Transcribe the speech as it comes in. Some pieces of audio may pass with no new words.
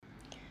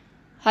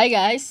Hai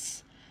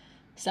guys,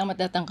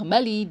 selamat datang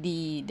kembali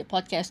di The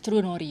Podcast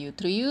True Noriyu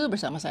True You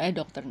bersama saya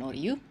Dr.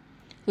 Noriyu.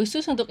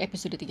 Khusus untuk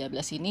episode 13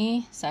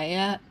 ini,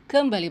 saya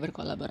kembali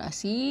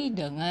berkolaborasi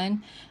dengan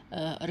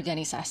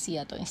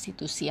organisasi atau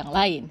institusi yang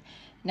lain.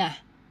 Nah,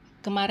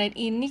 kemarin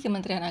ini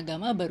Kementerian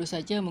Agama baru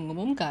saja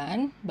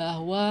mengumumkan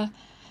bahwa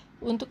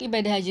untuk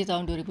ibadah haji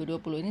tahun 2020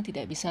 ini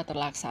tidak bisa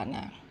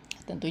terlaksana.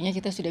 Tentunya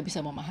kita sudah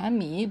bisa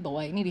memahami bahwa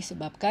ini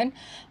disebabkan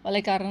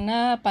oleh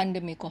karena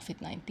pandemi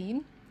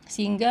COVID-19,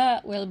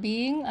 sehingga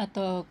well-being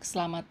atau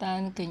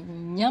keselamatan,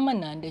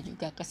 kenyamanan dan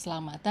juga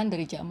keselamatan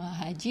dari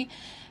jamaah haji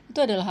itu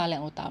adalah hal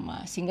yang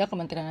utama. Sehingga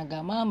Kementerian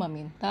Agama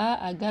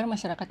meminta agar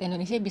masyarakat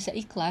Indonesia bisa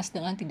ikhlas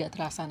dengan tidak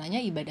terlaksananya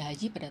ibadah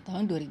haji pada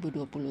tahun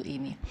 2020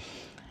 ini.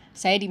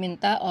 Saya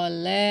diminta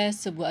oleh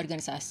sebuah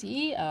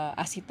organisasi,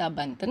 Asita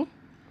Banten,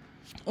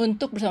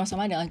 untuk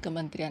bersama-sama dengan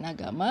Kementerian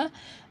Agama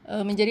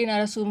menjadi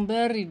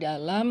narasumber di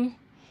dalam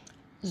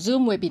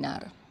Zoom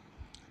webinar.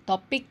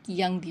 Topik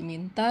yang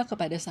diminta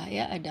kepada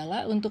saya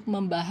adalah untuk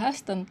membahas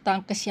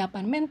tentang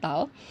kesiapan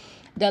mental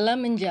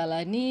dalam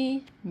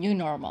menjalani new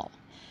normal.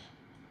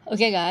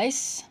 Oke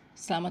guys,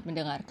 selamat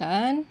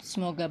mendengarkan,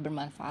 semoga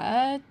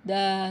bermanfaat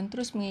dan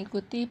terus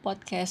mengikuti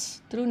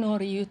podcast True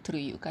Noriyu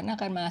True You karena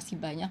akan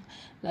masih banyak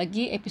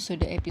lagi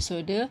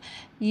episode-episode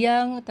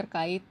yang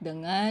terkait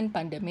dengan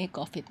pandemi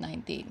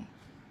COVID-19.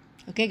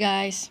 Oke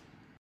guys.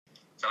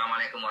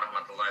 Assalamualaikum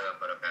warahmatullahi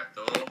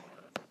wabarakatuh.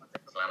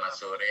 Selamat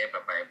sore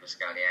Bapak Ibu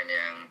sekalian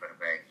yang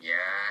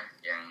berbahagia,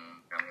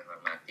 yang kami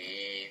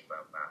hormati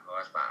Bapak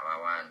Host, Pak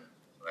Wawan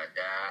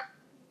Suhada,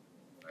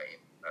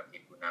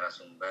 Ibu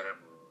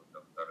narasumber Bu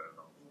Dr.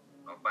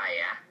 Nova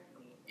ya,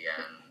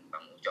 kemudian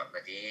Bang Ucok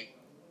tadi,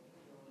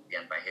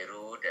 kemudian Pak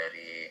Heru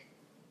dari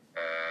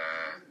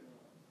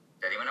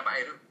mana Pak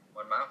Heru?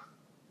 Mohon maaf.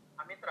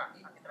 Amitra.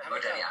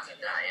 Oh dari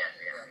Amitra ya,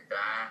 dari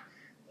Amitra.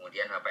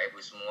 Kemudian Bapak Ibu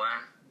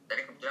semua.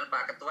 Tadi kebetulan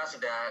Pak Ketua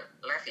sudah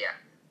live ya?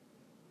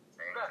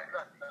 Sudah.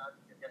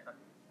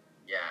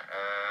 Ya,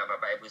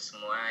 Bapak Ibu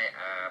semua,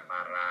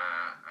 para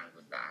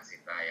anggota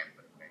Asita yang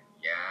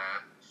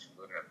berbahagia,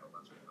 bersyukur kepada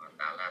Allah Subhanahu wa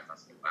Ta'ala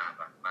atas limpahan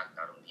rahmat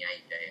karunia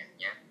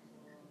hidayahnya.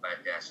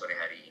 Pada sore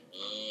hari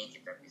ini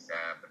kita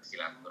bisa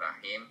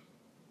bersilaturahim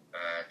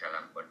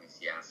dalam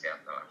kondisi yang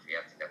sehat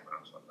walafiat, tidak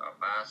kurang suatu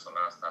apa.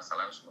 Sholawat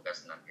salam semoga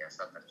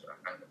senantiasa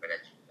tercurahkan kepada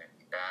junjungan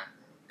kita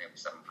Nabi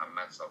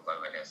Muhammad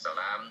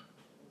SAW,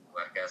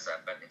 keluarga,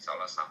 sahabat, insya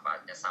Allah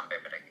syafaatnya sampai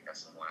pada kita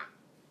semua.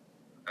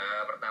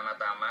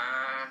 Pertama-tama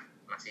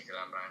masih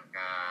dalam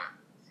rangka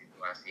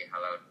situasi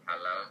halal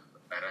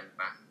lebaran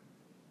Pak,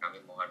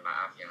 kami mohon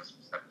maaf yang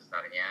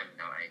sebesar-besarnya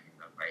minal aidin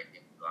wal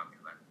faizin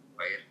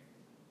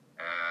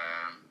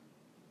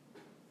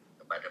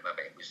kepada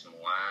Bapak Ibu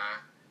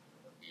semua.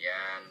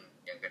 Kemudian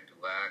yang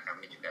kedua,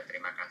 kami juga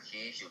terima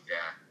kasih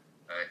sudah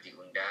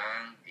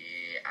diundang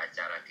di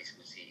acara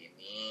diskusi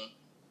ini.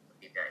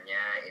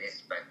 Setidaknya ini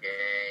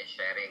sebagai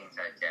sharing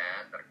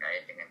saja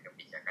terkait dengan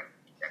kebijakan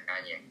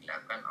yang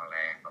dilakukan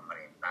oleh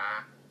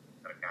pemerintah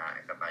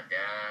terkait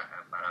kepada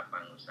para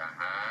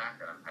pengusaha.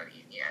 Dalam hal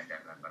ini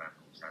adalah para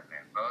pengusaha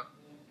travel,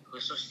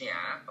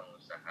 khususnya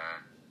pengusaha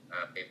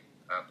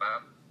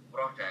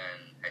umroh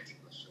dan haji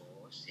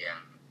khusus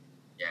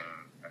yang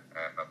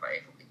Bapak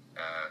Ibu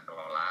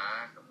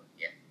kelola,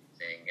 kemudian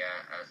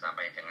sehingga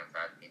sampai dengan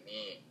saat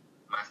ini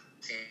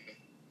masih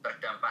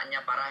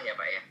terdampaknya parah ya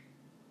Pak ya?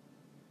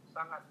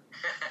 Sangat.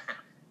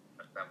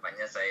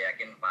 Tampaknya saya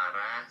yakin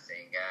parah,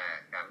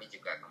 sehingga kami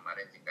juga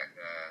kemarin juga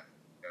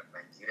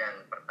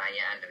kebanjiran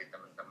pertanyaan dari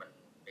teman-teman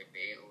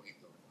PPU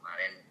itu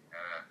kemarin,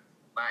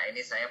 Pak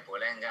ini saya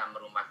boleh nggak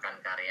merumahkan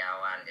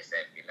karyawan? Ya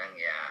saya bilang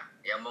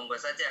ya monggo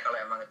saja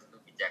kalau emang itu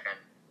kebijakan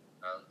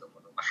untuk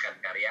merumahkan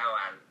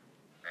karyawan.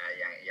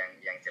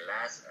 Yang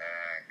jelas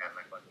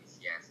karena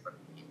kondisi yang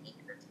seperti ini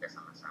kita juga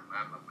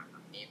sama-sama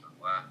memahami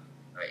bahwa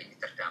ini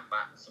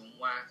terdampak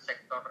semua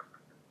sektor.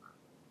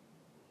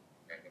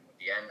 Dan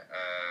kemudian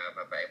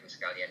Bapak Ibu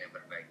sekalian yang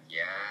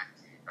berbahagia,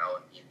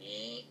 tahun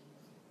ini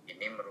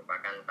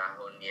merupakan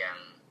tahun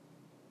yang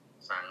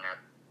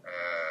sangat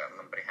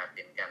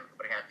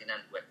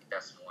keprihatinan buat kita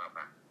semua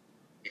Pak.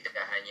 Tidak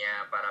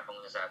hanya para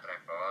pengusaha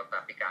travel,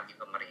 tapi kami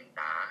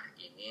pemerintah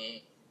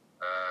ini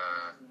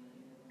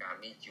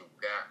kami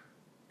juga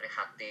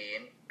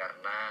prihatin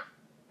karena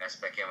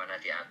sebagaimana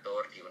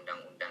diatur di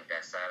Undang-Undang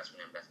Dasar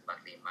 1945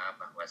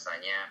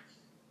 bahwasanya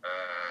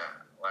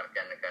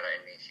warga negara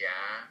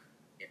Indonesia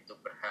itu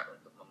berhak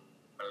untuk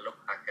memeluk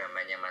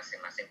agamanya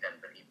masing-masing dan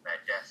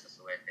beribadah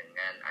sesuai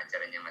dengan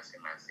ajarannya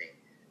masing-masing.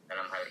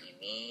 Dalam hal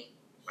ini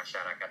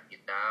masyarakat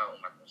kita,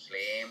 umat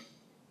muslim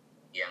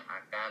yang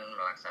akan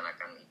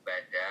melaksanakan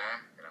ibadah,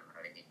 dalam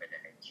hal ini ibadah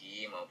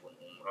haji maupun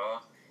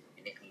umroh,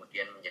 ini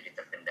kemudian menjadi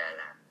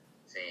terkendala.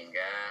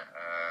 Sehingga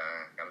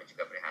kami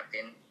juga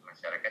prihatin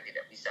masyarakat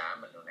tidak bisa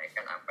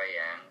menunaikan apa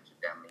yang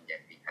sudah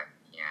menjadi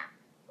haknya.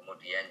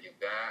 Kemudian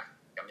juga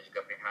kami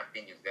juga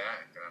prihatin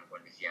juga dalam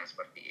kondisi yang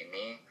seperti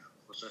ini,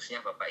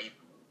 khususnya Bapak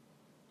Ibu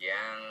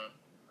yang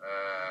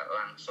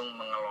langsung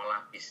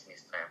mengelola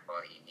bisnis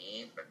travel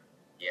ini,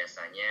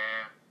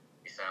 biasanya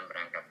bisa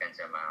memberangkatkan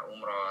jamaah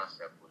umroh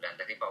sebulan.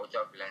 Tadi tadi Pak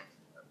Ucok bilang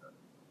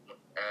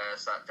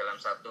dalam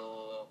 1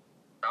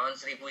 tahun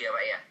 1.000 ya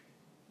Pak ya,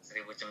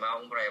 1.000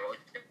 jemaah umroh ya Pak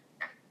Ucok.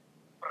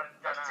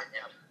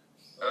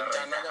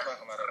 Rencananya Pak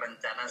kemarin.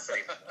 Rencana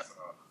 1.000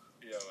 umroh.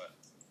 Iya Pak.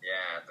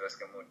 Ya, terus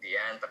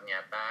kemudian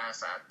ternyata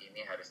saat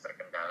ini harus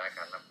terkendala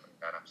karena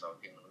pemerintah Arab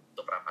Saudi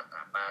menutup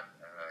rapat-rapat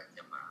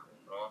jemaah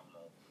umroh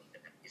maupun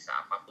dengan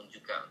visa apapun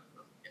juga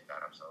untuk pemerintah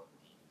Arab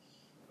Saudi.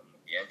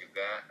 Kemudian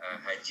juga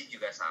haji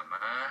juga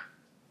sama.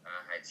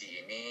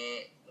 Haji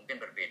ini mungkin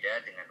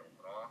berbeda dengan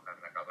umroh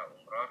karena kalau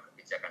umroh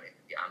kebijakan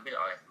itu diambil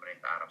oleh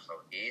pemerintah Arab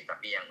Saudi,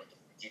 tapi yang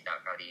untuk digital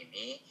kali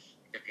ini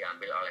itu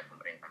diambil oleh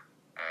pemerintah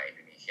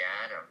Indonesia.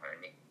 Dalam hal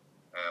ini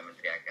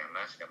Menteri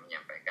Agama sudah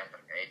menyampaikan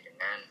terkait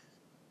dengan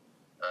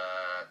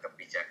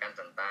kebijakan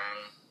tentang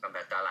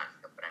pembatalan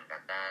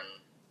keberangkatan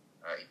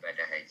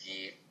ibadah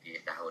haji di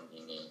tahun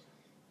ini.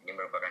 Ini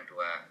merupakan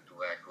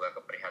dua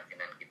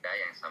keprihatinan kita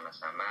yang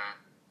sama-sama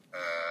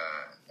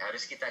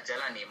harus kita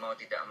jalani mau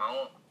tidak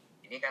mau.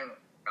 Ini kan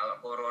kalau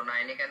corona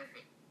ini kan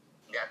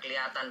nggak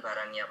kelihatan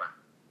barangnya Pak,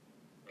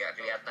 nggak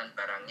kelihatan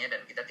barangnya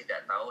dan kita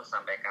tidak tahu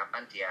sampai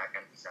kapan dia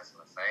akan bisa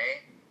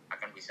selesai,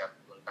 akan bisa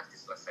tuntas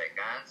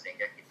diselesaikan,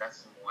 sehingga kita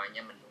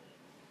semuanya menunggu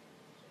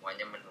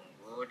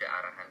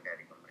arahan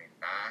dari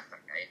pemerintah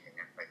terkait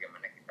dengan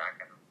bagaimana kita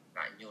akan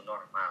membuka new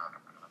normal,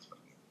 katakanlah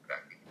seperti itu,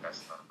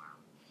 beraktivitas normal.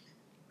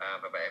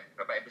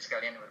 Bapak Ibu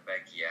sekalian yang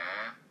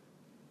berbahagia,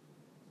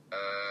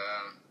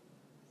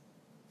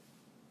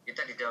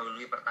 kita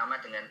didahului pertama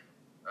dengan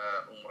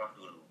umroh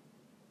dulu.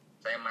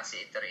 Saya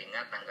masih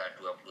teringat tanggal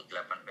 28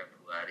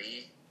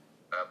 Februari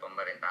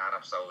pemerintah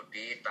Arab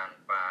Saudi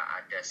tanpa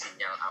ada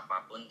sinyal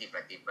apapun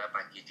tiba-tiba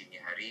pagi dini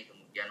hari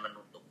kemudian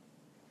menutup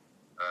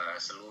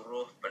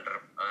seluruh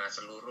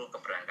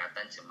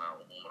keberangkatan jemaah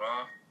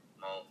umroh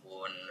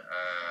maupun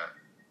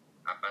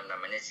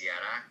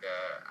ziarah ke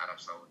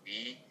Arab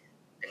Saudi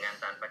dengan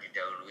tanpa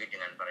didahului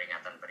dengan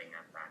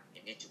peringatan-peringatan.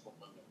 Ini cukup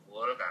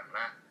memukul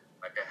karena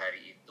pada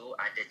hari itu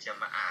ada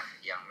jemaah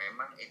yang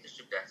memang itu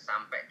sudah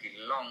sampai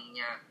di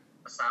longnya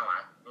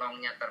pesawat,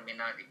 longnya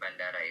terminal di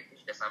bandara itu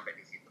sudah sampai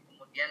di situ.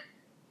 Kemudian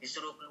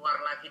disuruh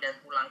keluar lagi dan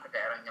pulang ke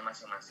daerahnya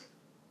masing-masing.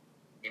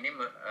 Ini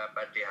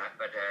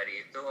pada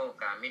hari itu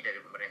kami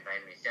dari pemerintah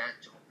Indonesia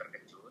cukup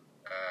terkejut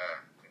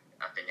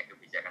adanya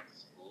kebijakan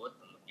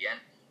tersebut. Kemudian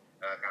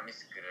kami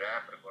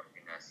segera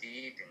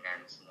berkoordinasi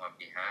dengan semua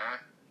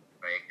pihak,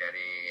 baik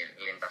dari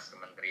lintas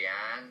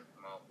kementerian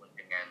maupun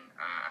dengan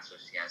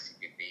asosiasi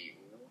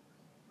BPIU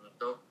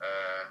untuk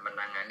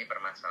menangani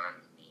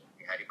permasalahan ini.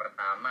 Di hari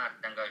pertama,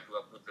 tanggal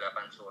 28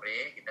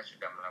 sore, kita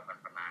sudah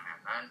melakukan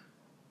penanganan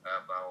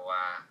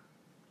bahwa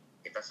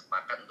kita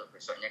sepakat untuk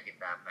besoknya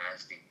kita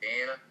bahas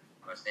detail,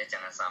 maksudnya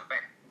jangan sampai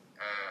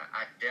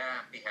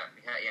ada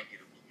pihak-pihak yang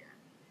dirugikan.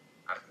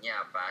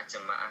 Artinya apa?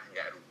 Jemaah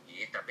nggak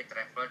rugi, tapi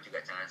travel juga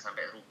jangan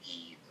sampai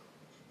rugi gitu.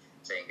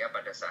 Sehingga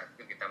pada saat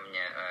itu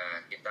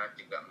kita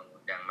juga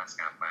mengundang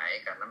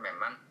maskapai karena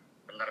memang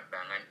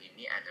penerbangan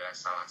ini adalah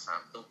salah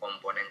satu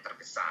komponen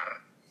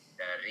terbesar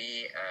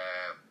dari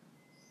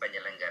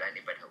penyelenggaraan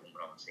ibadah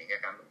umroh. Sehingga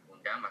kami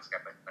undang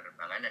maskapai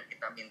penerbangan dan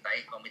kita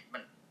mintai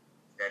komitmen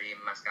dari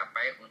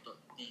maskapai untuk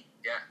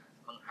tidak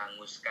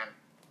menghanguskan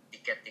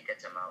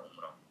tiket-tiket jemaah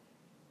umroh.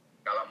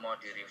 Kalau mau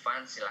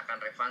di-refund, silakan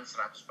refund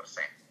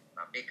 100%.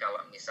 Tapi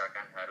kalau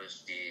misalkan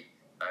harus di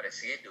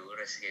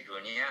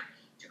reschedule-nya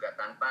juga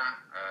tanpa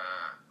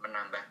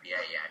menambah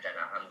biaya. Dan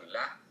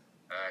alhamdulillah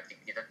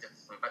kita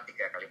sempat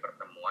 3 kali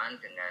pertemuan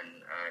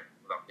dengan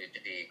waktu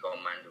itu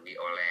dikomandoi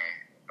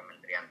oleh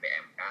Kementerian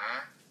PMK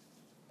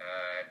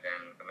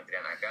dan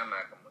Kementerian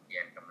Agama,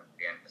 kemudian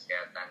Kementerian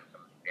Kesehatan,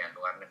 Kementerian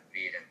Luar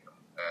Negeri dan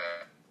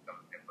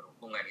Kementerian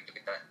Perhubungan. Itu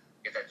kita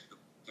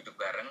duduk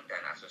bareng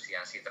dan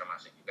asosiasi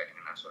termasuk juga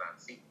dengan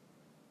asuransi.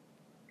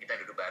 Kita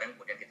duduk bareng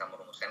kemudian kita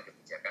merumuskan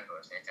kebijakan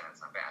bahwasanya jangan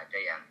sampai ada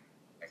yang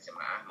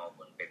jemaah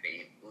maupun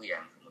BPIU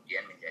yang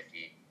kemudian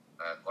menjadi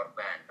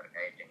korban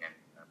terkait dengan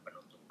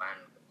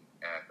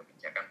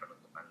kebijakan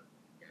penutupan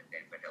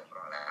daripada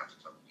umroh oleh Arab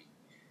Saudi.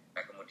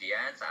 Nah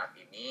kemudian saat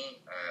ini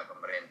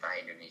pemerintah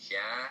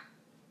Indonesia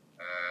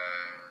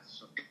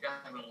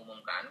sudah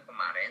mengumumkan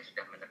kemarin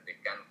sudah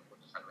menerbitkan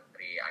keputusan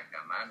Menteri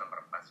Agama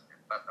nomor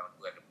 494 tahun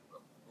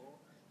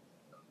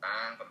 2020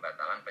 tentang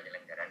pembatalan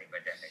penyelenggaraan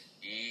ibadah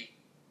haji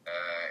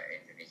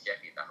Indonesia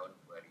di tahun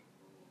 2020.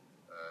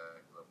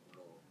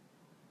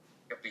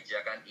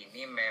 Kebijakan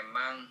ini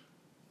memang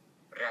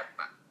berat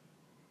Pak.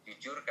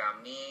 Jujur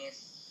kami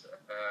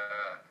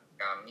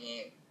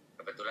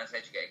kebetulan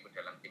saya juga ikut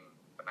dalam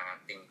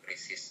tim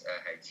krisis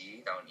haji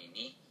tahun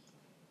ini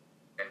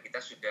dan kita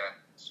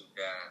sudah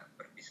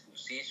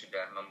berdiskusi,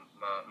 sudah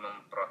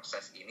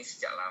memproses ini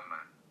sejak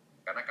lama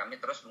karena kami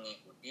terus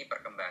mengikuti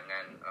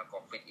perkembangan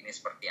COVID ini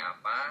seperti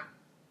apa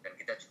dan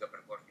kita juga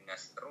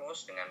berkoordinasi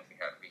terus dengan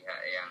pihak-pihak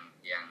yang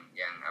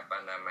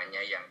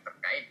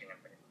terkait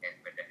dengan penyelenggaraan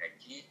ibadah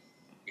haji.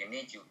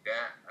 Ini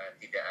juga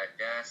tidak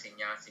ada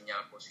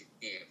sinyal-sinyal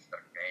positif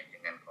terkait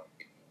dengan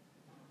COVID ini.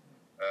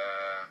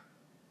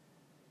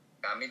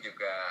 Kami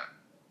juga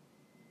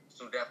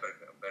sudah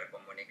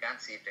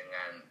berkomunikasi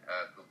dengan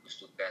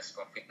gugus tugas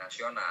COVID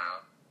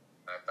nasional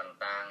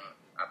tentang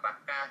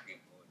apakah di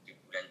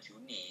bulan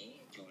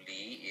Juli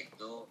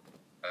itu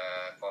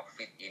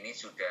COVID ini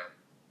sudah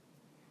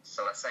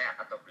selesai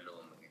atau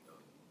belum gitu.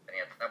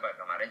 Ternyata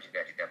kemarin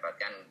juga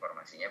didapatkan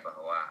informasinya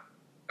bahwa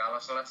kalau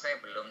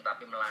selesai belum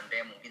tapi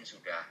melandai mungkin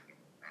sudah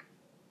gitu kan.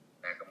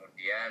 Nah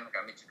kemudian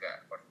kami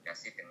juga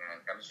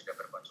kami sudah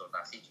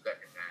berkonsultasi juga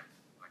dengan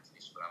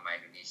Majelis Ulama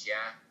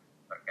Indonesia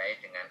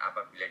terkait dengan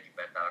apabila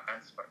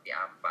dibatalkan seperti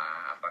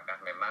apa, apakah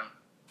memang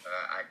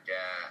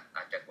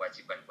ada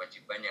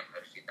kewajiban-kewajiban yang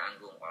harus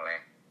ditanggung oleh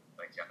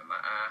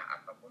jamaah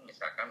ataupun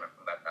misalkan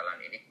pembatalan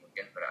ini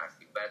kemudian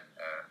berakibat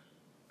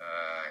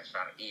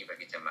syar'i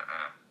bagi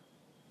jamaah.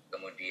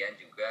 Kemudian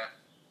juga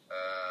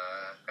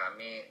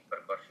kami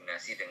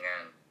berkoordinasi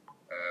dengan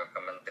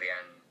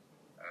Kementerian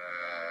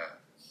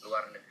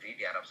Luar Negeri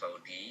di Arab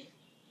Saudi,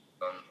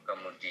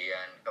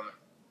 kemudian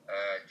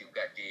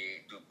juga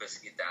di Dubes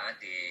kita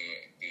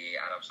di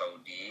Arab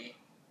Saudi,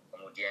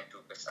 kemudian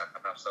Dubes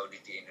Arab Saudi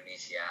di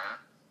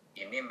Indonesia.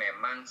 Ini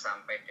memang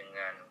sampai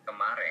dengan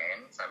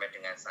kemarin, sampai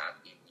dengan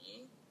saat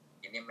ini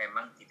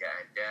memang tidak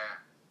ada,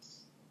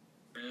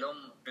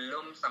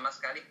 belum sama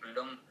sekali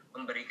belum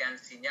memberikan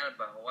sinyal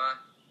bahwa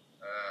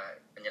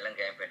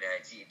penyelenggaraan ibadah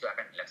haji itu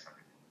akan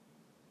dilaksanakan.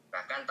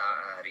 Bahkan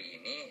hari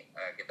ini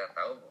kita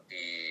tahu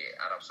di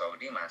Arab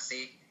Saudi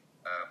masih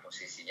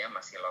posisinya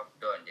masih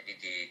lockdown. Jadi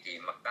di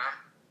Mekah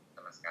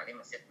sama sekali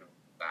masih belum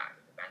buka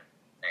gitu kan.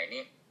 Nah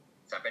ini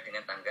sampai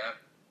dengan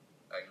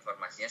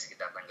informasinya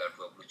sekitar tanggal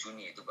 20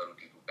 Juni itu baru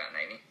dibuka.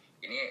 Nah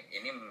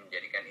ini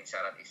menjadikan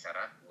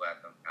isyarat-isyarat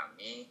buat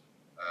kami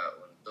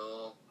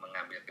untuk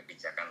mengambil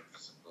kebijakan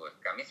tersebut.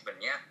 Kami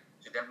sebenarnya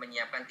sudah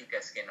menyiapkan 3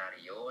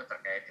 skenario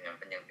terkait dengan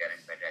penyelenggaraan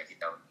ibadah haji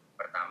tahun ini.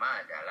 Pertama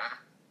adalah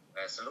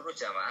seluruh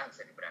jamaah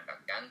bisa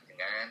diberangkatkan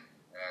dengan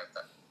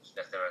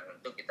sudah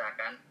tentu kita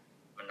akan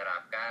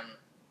menerapkan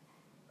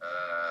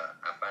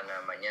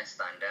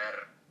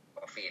standar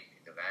COVID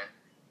gitu kan.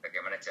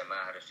 Bagaimana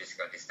jamaah harus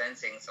physical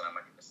distancing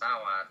selama di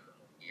pesawat,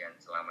 kemudian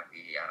selama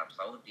di Arab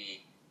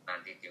Saudi,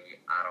 nanti di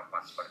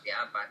Arafah seperti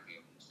apa, di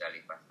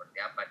Musdalifah seperti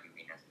apa, di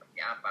Mina seperti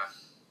apa,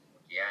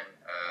 kemudian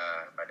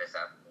pada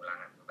saat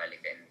pemulangan kembali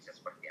ke Indonesia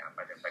seperti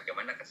apa, dan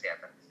bagaimana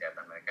kesehatan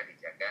mereka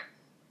dijaga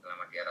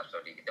selama di Arab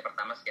Saudi. Itu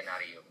pertama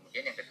skenario.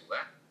 Kemudian yang kedua,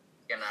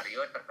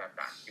 skenario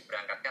terbatas,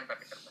 diberangkatkan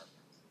tapi terbatas.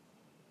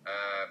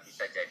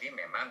 Bisa jadi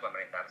memang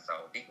pemerintah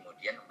Saudi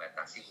kemudian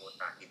membatasi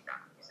kuota kita.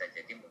 Bisa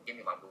jadi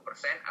mungkin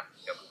 50%, atau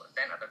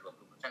 30%, atau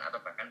 20%, atau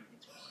bahkan mungkin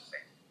 10%.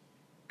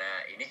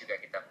 Nah, ini juga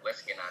kita buat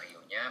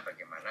skenario-nya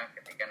bagaimana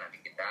ketika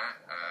nanti kita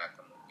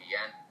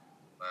kemudian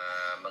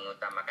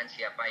mengutamakan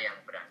siapa yang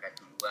berangkat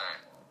duluan.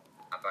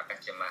 Apakah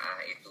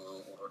jemaah itu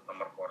urut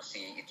nomor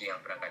porsi itu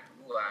yang berangkat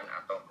duluan,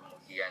 atau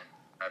kemudian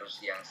harus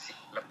yang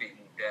lebih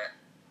muda,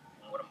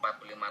 umur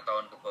 45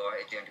 tahun ke bawah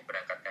itu yang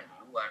diberangkatkan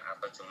duluan,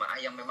 atau jemaah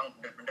yang memang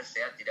benar-benar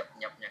sehat tidak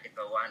punya penyakit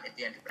bawaan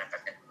itu yang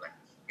diberangkatkan duluan.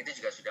 Itu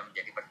juga sudah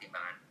menjadi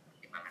pertimbangan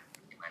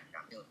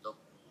kami untuk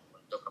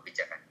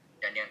kebijakan.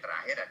 Dan yang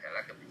terakhir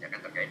adalah kebijakan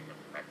terkait dengan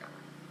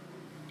pembatalan.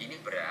 Ini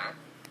berat,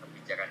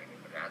 kebijakan ini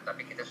berat,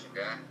 tapi kita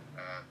sudah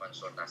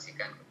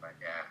konsultasikan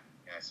kepada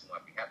semua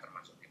pihak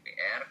termasuk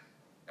DPR,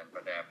 dan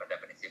pada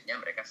prinsipnya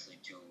mereka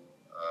setuju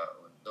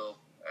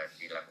untuk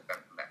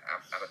dilakukan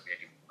apabila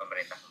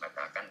pemerintah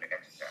membatalkan, mereka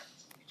juga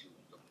setuju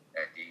untuk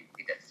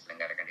tidak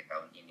diselenggarakan di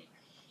tahun ini.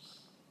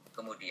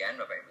 Kemudian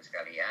Bapak Ibu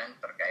sekalian,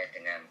 terkait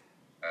dengan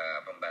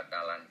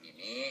pembatalan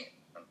ini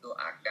tentu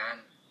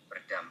akan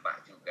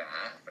berdampak juga,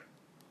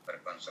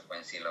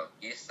 berkonsekuensi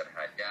logis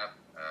terhadap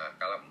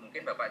kalau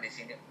mungkin Bapak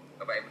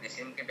Ibu di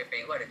sini mungkin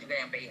PPU ada juga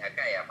yang PIHK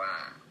ya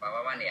Pak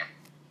Wawan ya.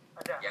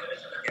 Ada. Yang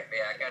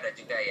PIHK ada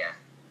juga ya.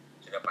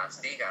 Sudah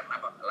pasti karena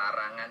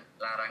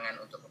larangan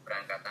untuk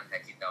keberangkatan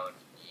haji tahun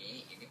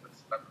ini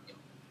bersifat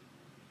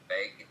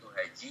baik itu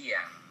haji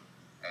yang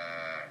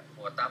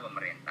kuota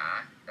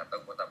pemerintah. Kita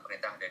tahu kuota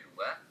pemerintah ada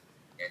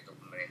 2, yaitu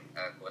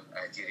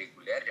haji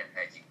reguler dan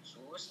haji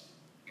khusus.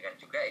 Dan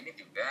juga ini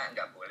juga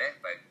nggak boleh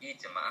bagi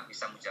jemaah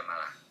bisa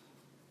mujamalah.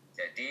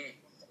 Jadi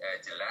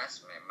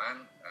jelas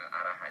memang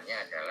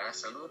arahannya adalah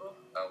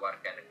seluruh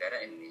warga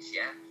negara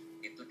Indonesia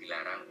itu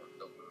dilarang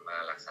untuk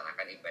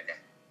melaksanakan ibadah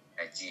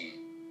haji.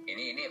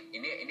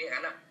 Ini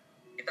karena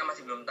kita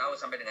masih belum tahu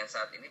sampai dengan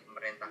saat ini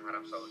pemerintah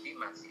Arab Saudi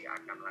masih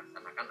akan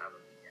melaksanakan atau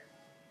tidak.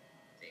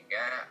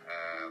 Sehingga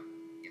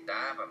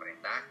kita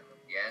pemerintah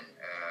kemudian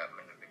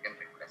menerbitkan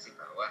regulasi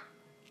bahwa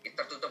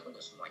kita tertutup untuk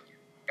semuanya.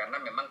 Karena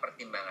memang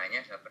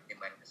pertimbangannya adalah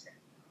pertimbangan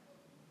kesehatan.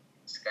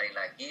 Sekali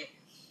lagi,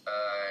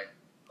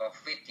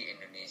 COVID di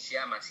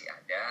Indonesia masih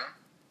ada,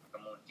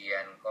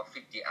 kemudian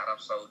COVID di Arab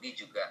Saudi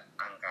juga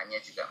angkanya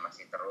juga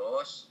masih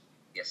terus.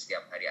 Ya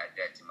setiap hari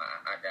ada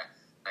jemaah,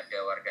 ada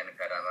warga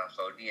negara Arab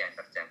Saudi yang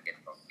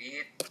terjangkit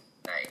COVID.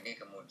 Nah ini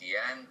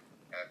kemudian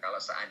kalau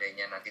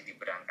seandainya nanti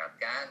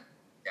diberangkatkan,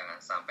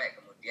 jangan sampai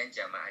kemudian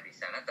jamaah di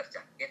sana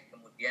terjangkit,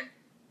 kemudian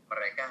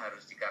mereka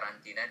harus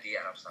dikarantina di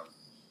Arab Saudi.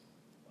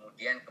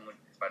 Kemudian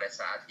pada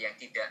saat yang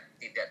tidak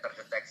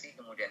terdeteksi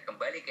kemudian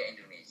kembali ke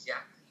Indonesia,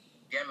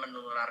 kemudian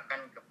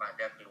menularkan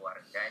kepada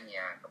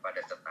keluarganya, kepada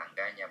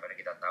tetangganya. Pada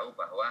kita tahu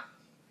bahwa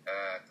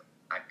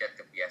ada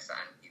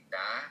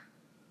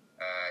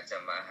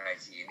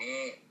haji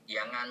ini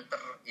yang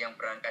nganter, yang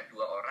berangkat 2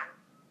 orang,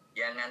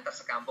 yang nganter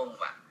sekampung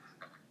Pak.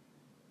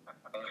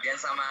 Kemudian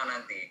sama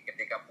nanti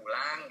ketika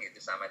pulang gitu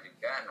sama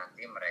juga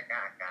nanti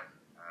mereka akan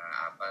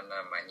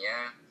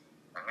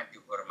sangat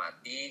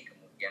dihormati,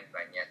 kemudian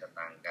banyak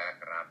tetangga,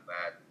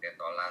 kerabat,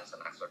 detolan,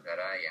 sanak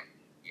saudara yang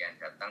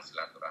datang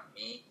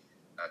silaturahmi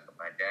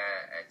kepada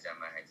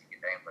jamaah haji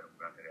kita yang baru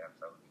pulang dari Arab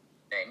Saudi.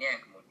 Nah ini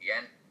yang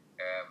kemudian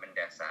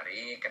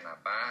mendasari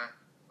kenapa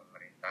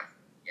pemerintah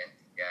yang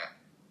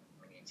tidak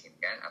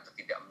mengizinkan atau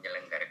tidak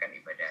menyelenggarakan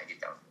ibadah haji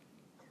tahun ini.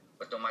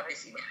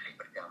 Otomatis ini akan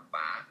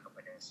berdampak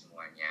kepada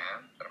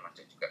semuanya,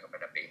 termasuk juga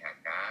kepada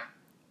PIHK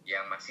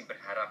yang masih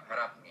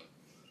berharap-harap nih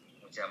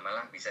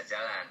mujamalah bisa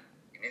jalan.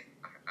 Ini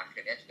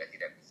akhirnya juga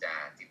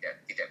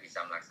tidak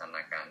bisa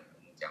melaksanakan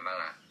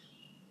mujamalah.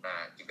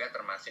 Nah, juga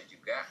termasuk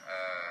juga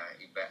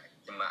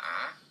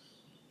jemaah.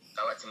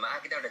 Kalau jemaah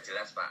kita udah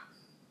jelas Pak.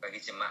 Bagi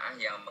jemaah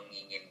yang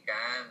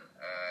menginginkan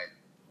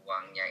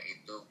uangnya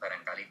itu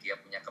barangkali dia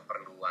punya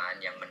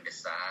keperluan yang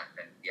mendesak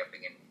dan dia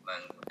ingin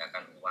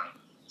menggunakan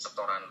uang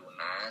setoran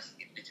lunas,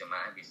 itu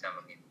jemaah bisa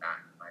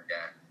meminta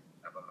kepada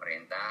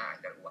pemerintah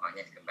agar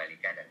uangnya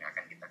dikembalikan dan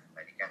akan kita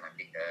kembalikan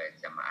nanti ke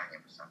jemaah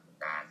yang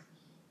bersangkutan.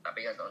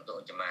 Tapi kalau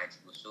untuk jemaah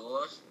haji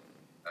khusus,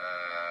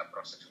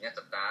 prosedurnya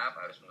tetap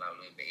harus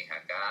melalui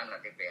PIHK,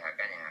 nanti PIHK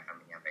yang akan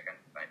menyampaikan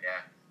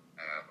kepada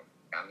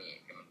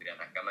kami,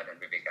 Kementerian Agama dan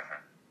BPKH.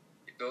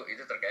 Itu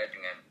terkait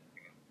dengan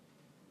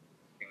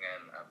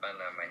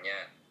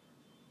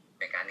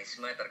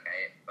mekanisme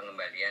terkait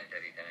pengembalian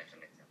dari dana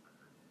jemaah.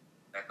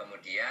 Nah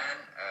kemudian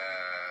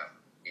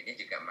ini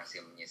juga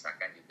masih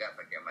menyisakan juga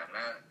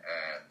bagaimana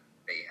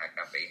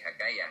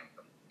PIHK yang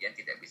kemudian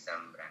tidak bisa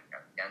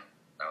memberangkatkan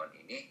tahun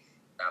ini,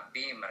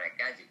 tapi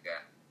mereka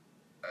juga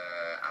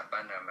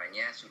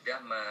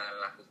sudah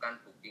melakukan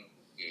booking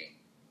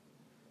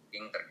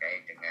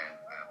terkait dengan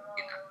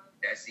mungkin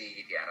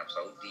akomodasi di Arab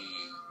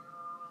Saudi,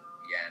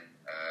 kemudian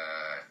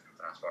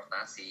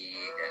transportasi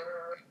dan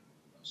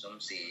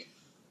konsumsi.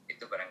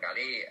 Itu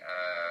barangkali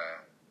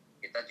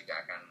kita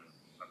juga akan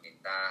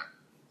meminta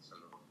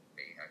seluruh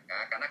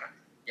PIHK, karena kan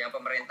yang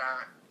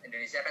pemerintah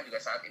Indonesia kan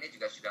juga saat ini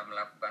juga sudah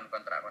melakukan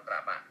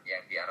kontrak-kontrak Pak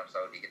yang di Arab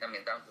Saudi. Kita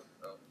minta untuk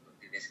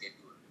di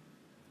reschedule,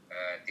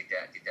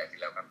 tidak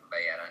dilakukan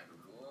pembayaran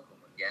dulu,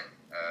 kemudian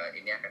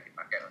ini akan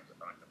dipakai untuk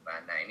tahun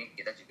depan. Nah ini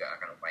kita juga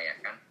akan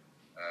upayakan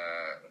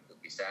untuk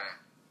bisa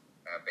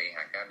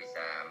PIHK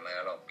bisa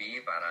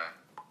melobi para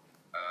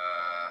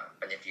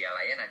penyedia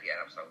layanan di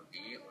Arab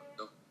Saudi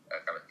untuk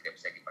kalau tidak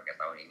bisa dipakai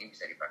tahun ini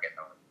bisa dipakai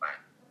tahun depan,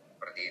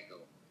 seperti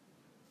itu.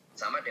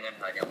 Sama dengan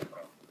halnya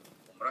umroh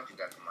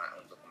juga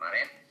untuk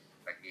kemarin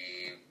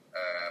bagi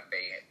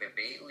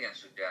PPIU yang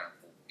sudah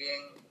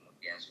booking,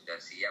 kemudian sudah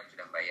siap,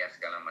 sudah bayar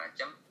segala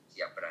macam,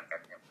 siap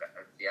berangkatnya,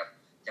 siap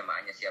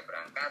jemaahnya siap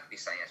berangkat,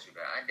 visanya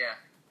sudah ada.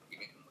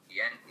 Ini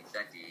kemudian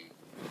bisa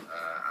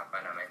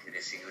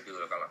di-reschedule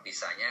dulu. Kalau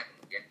visanya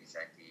kemudian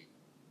bisa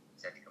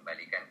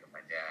dikembalikan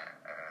kepada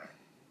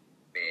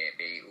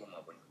PPIU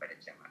maupun kepada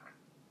jemaah.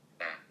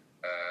 Nah,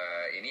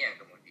 ini yang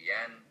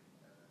kemudian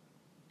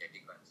jadi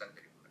concern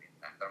dari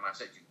pemerintah.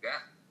 Termasuk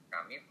juga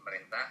kami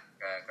pemerintah,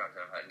 kalau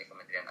dalam hal ini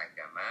Kementerian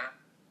Agama,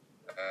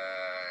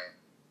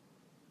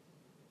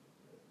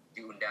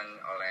 diundang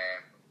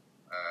oleh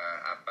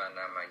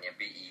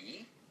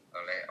BI,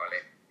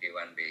 oleh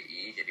Dewan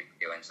BI, jadi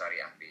Dewan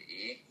Syariah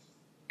BI.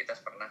 Kita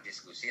pernah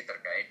diskusi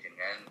terkait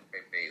dengan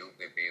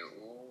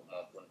PPU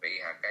maupun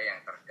PIHK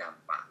yang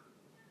terdampak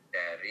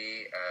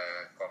dari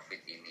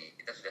COVID ini.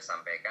 Kita sudah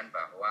sampaikan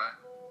bahwa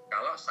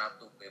kalau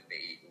satu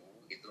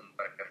PPIU itu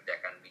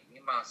memperkerjakan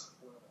minimal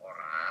 10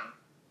 orang,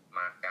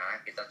 maka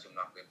kita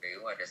jumlah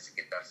PPIU ada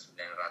sekitar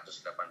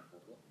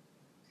 980.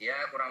 Ya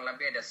kurang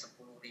lebih ada 10.000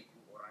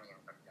 orang yang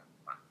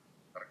terdampak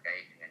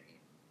terkait dengan ini.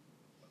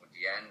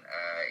 Kemudian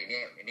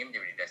ini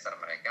menjadi dasar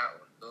mereka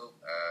untuk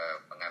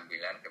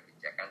pengambilan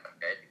kebijakan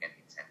terkait dengan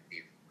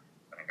insentif.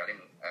 Barangkali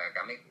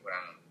kami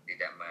kurang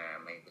tidak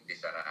mengikuti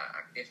secara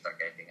aktif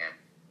terkait dengan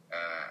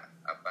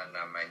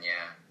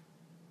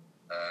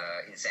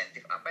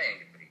insentif apa yang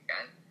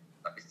diberikan,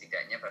 tapi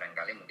setidaknya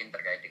barangkali mungkin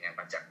terkait dengan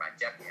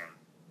pajak-pajak yang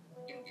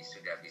mungkin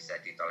sudah bisa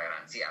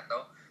ditoleransi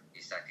atau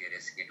bisa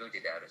di-reschedule,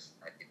 tidak harus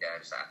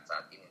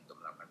saat ini untuk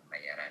melakukan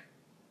pembayaran.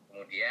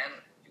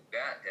 Kemudian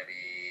juga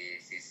dari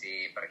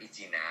sisi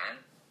perizinan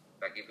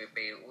bagi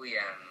PPU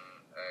yang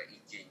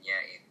izinnya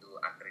itu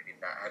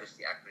harus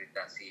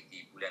diakreditasi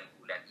di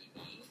bulan-bulan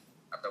ini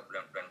atau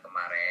bulan-bulan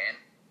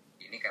kemarin,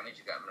 ini kami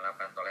juga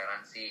melakukan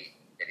toleransi.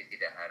 Jadi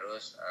tidak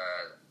harus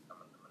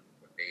teman-teman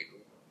PPU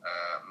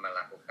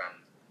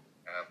melakukan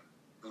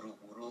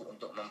buru-buru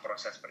untuk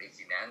memproses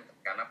perizinan,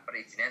 karena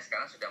perizinan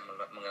sekarang sudah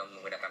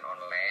menggunakan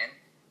online.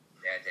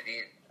 Ya,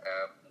 jadi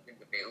mungkin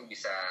PPU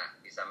bisa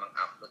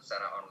mengupload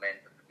secara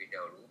online terlebih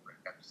dahulu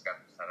berkat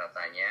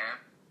persyaratannya.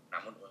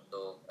 Namun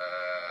untuk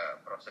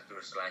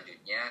prosedur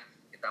selanjutnya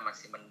kita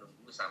masih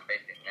menunggu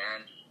sampai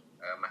dengan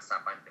masa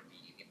pandemi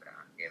ini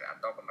berakhir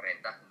atau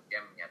pemerintah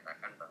kemudian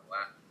menyatakan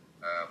bahwa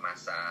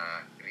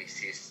masa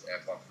krisis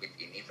COVID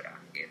ini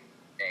berakhir.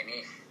 Nah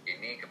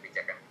ini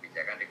kebijakan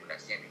kebijakan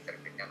regulasi yang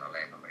diterbitkan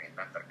oleh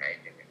pemerintah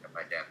terkait dengan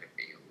kepada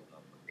PPIU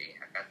maupun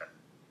PIHK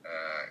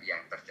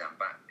yang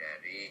terdampak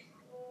dari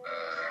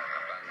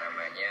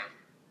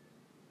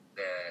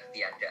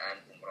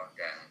ketiadaan umroh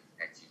dan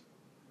haji.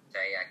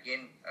 Saya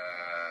yakin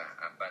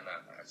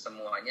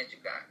semuanya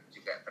juga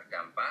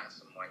terdampak,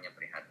 semuanya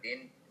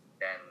prihatin,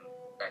 dan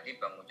tadi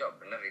Bang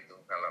Ucok benar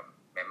itu, kalau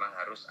memang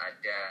harus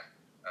ada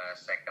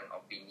second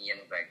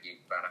opinion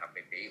bagi para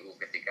PPIU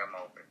ketika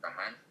mau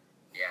bertahan,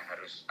 ya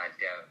harus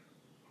ada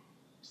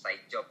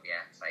side job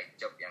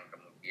yang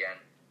kemudian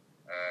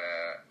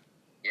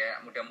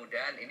ya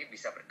mudah-mudahan ini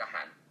bisa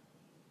bertahan.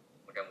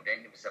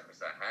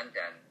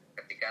 Dan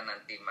ketika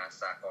nanti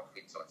masa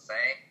COVID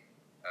selesai,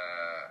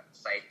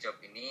 side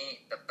job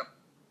ini tetap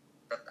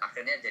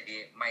akhirnya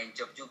jadi main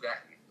job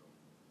juga gitu.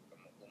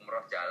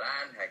 Umroh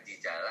jalan,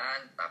 haji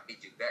jalan, tapi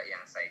juga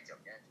yang side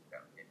jobnya juga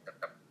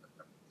tetap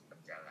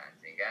jalan.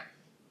 Sehingga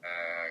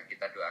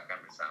kita doakan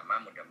bersama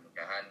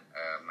mudah-mudahan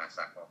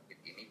masa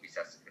COVID ini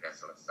bisa segera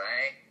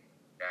selesai,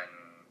 dan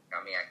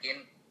kami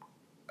yakin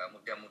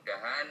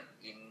mudah-mudahan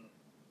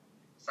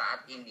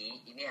saat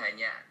ini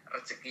hanya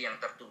rezeki yang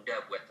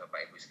tertunda buat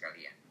Bapak Ibu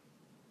sekalian.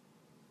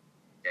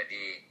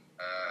 Jadi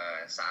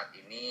saat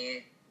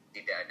ini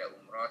tidak ada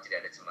umroh,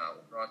 tidak ada jemaah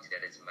umroh,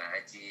 tidak ada jemaah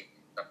haji,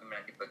 tapi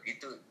nanti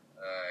begitu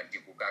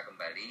dibuka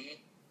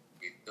kembali,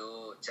 itu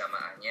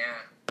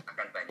jamaahnya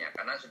akan banyak,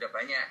 karena sudah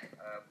banyak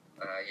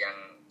yang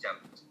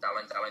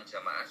calon-calon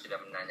jamaah sudah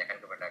menanyakan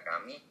kepada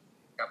kami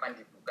kapan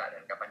dibuka.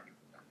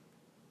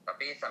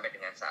 Tapi sampai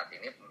dengan saat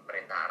ini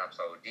pemerintah Arab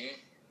Saudi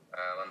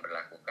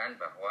memberlakukan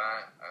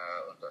bahwa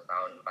untuk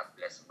tahun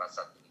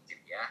 1441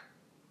 Hijriah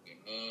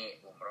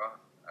ini umroh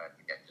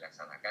tidak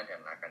dilaksanakan,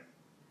 dan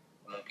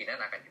kemungkinan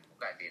akan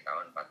dibuka di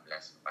tahun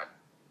 1442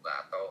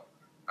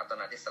 atau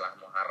nanti setelah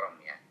Muharram,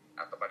 ya,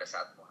 atau pada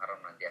saat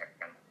Muharram nanti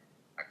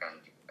akan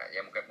dibuka.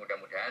 Ya,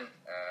 mudah-mudahan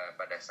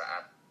pada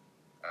saat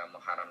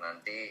Muharram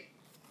nanti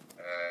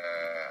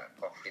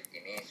COVID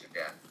ini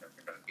sudah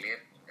benar-benar clear,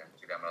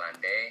 sudah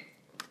melandai,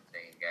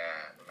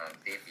 sehingga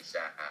nanti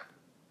bisa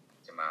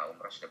jemaah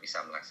umroh sudah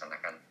bisa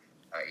melaksanakan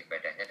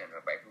ibadahnya, dan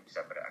Bapak Ibu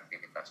bisa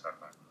beraktivitas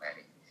normal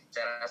kembali.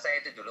 Saya rasa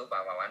itu dulu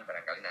Pak Wawan,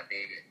 barangkali nanti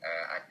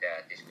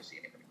ada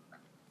diskusi ini berikutnya.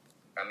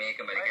 Kami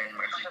kembalikan.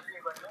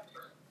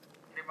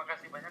 Terima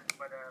kasih banyak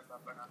kepada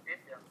Bapak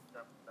Nafid yang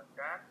sudah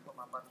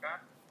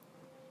memaparkan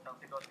tentang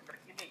situasi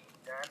terkini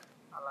dan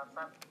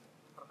alasan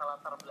serta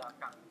latar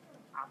belakang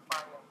apa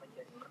yang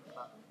menjadi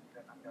pertimbangan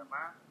dan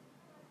agama,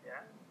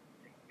 ya,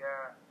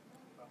 sehingga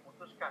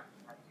memutuskan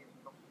haji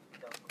untuk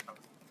tidak tahun.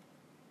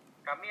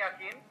 Kami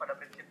yakin pada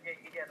prinsipnya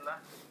ini adalah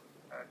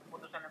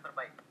keputusan yang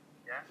terbaik,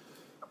 ya,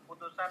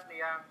 keputusan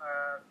yang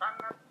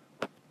sangat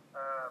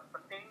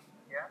penting,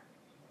 ya.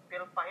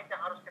 Pil pahit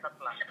yang harus kita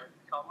telan.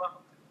 Insya Allah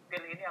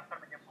pil ini akan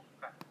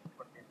menyembuhkan,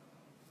 seperti itu.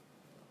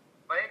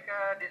 Baik,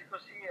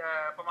 diskusi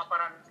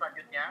pemaparan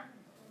selanjutnya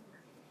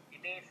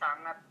ini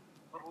sangat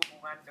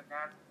berhubungan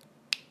dengan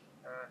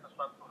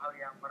sesuatu hal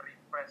yang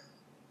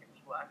merefresh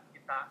kejiwaan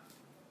kita.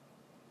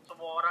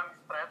 Semua orang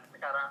stres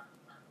sekarang,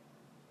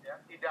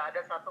 ya, tidak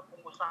ada satu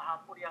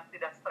pengusaha pun yang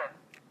tidak stres,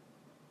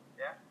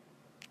 ya.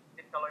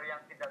 Mungkin kalau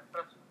yang tidak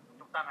stres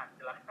tunjuk tangan,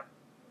 silakan,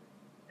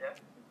 ya.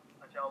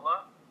 Masya Allah,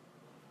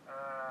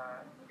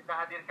 kita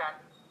hadirkan,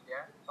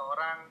 ya,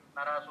 seorang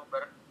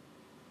narasumber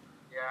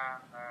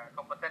yang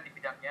kompeten di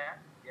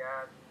bidangnya.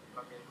 Dia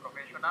sebagai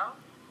profesional,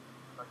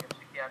 sebagai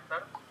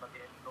psikiater,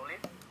 sebagai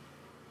penulis,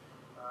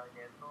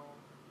 yaitu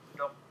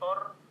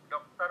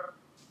Dr.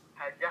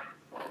 Hajah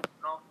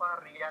Nova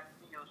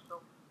Rianti Yusuf,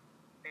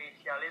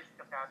 spesialis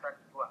kesehatan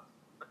jiwa.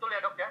 Betul ya,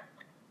 Dok, ya?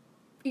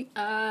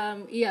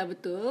 Iya,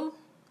 betul.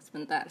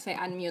 Sebentar,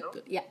 saya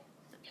unmute. Ya.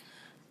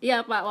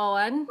 Iya, Pak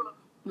Wawan.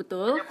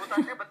 Betul.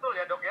 Penyebutannya betul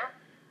ya, Dok, ya?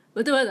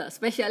 Betul.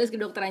 Spesialis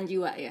kedokteran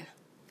jiwa, ya.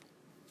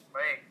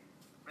 Baik.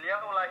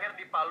 Beliau lahir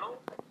di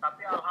Palu,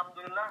 tapi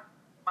alhamdulillah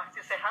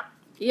masih sehat.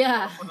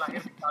 Iya. Walaupun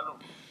lahir di Palu.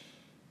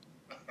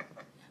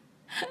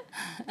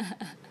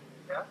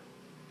 Ya.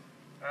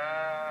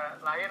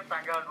 Lahir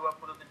tanggal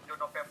 27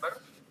 November.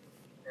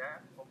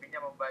 Ya, hobinya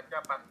membaca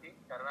pasti,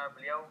 karena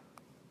beliau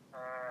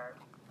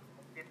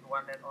mungkin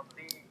one and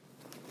only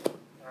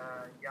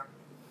yang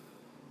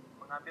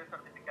mengambil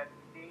sertifikat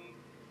di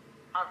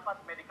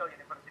Harvard Medical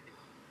University,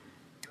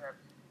 US.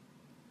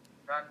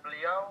 Dan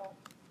beliau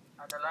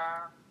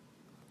adalah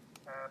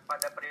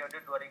pada periode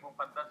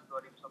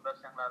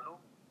 2014-2019 yang lalu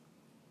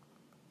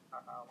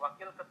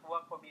wakil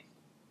ketua komisi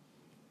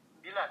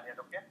 9, ya,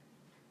 Dok, ya?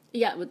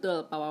 Iya,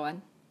 betul, Pak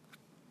Wawan.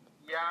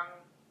 Yang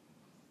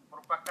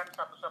merupakan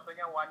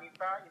satu-satunya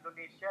wanita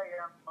Indonesia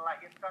yang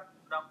melahirkan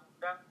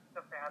Undang-Undang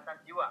Kesehatan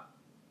Jiwa,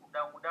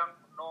 Undang-Undang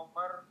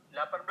nomor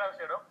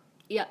 18, ya, Dok?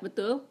 Iya,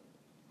 betul.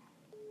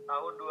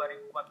 Tahun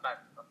 2014.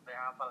 Saya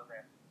hafal,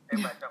 saya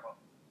baca kok.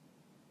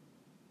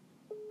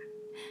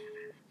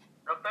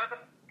 Dokter,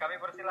 kami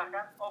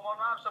persilahkan. Oh, mohon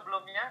maaf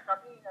sebelumnya,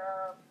 kami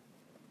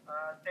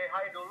say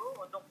hi dulu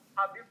untuk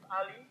Habib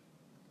Ali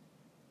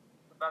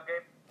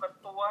sebagai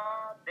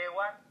Ketua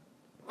Dewan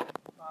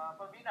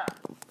Pembina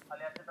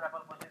Aliansi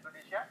Travel Muslim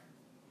Indonesia.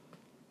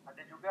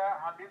 Ada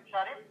juga Habib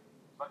Syarif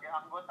sebagai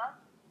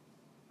anggota,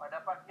 pada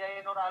Pak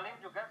Kiai Nur Alim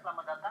juga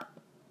selamat datang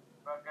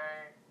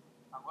sebagai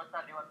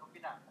anggota Dewan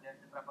Pembina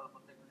Aliansi Travel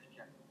Muslim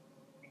Indonesia.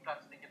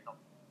 Iklan sedikit dong,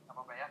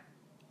 apa-apa ya?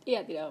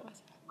 Iya, tidak apa.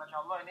 Masya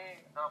Allah,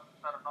 ini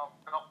dokter,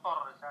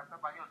 saya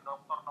panggil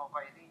Dokter Nova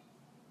ini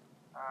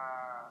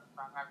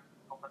sangat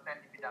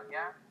kompeten di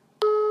bidangnya.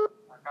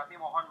 Kami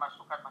mohon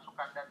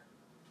masukan-masukan dan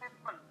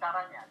treatment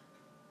caranya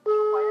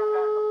supaya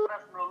nggak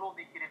stres melulu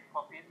mikirin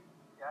COVID,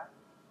 ya.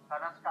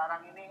 Karena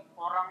sekarang ini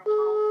orang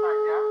flu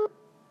saja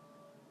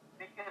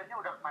pikirnya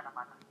udah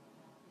kemana-mana,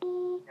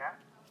 ya.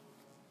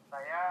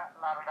 Saya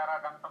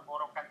radang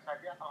tenggorokan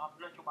saja,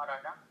 alhamdulillah cuma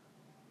radang,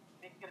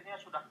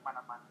 pikirnya sudah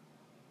kemana-mana,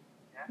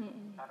 ya.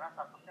 Karena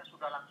statusnya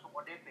sudah langsung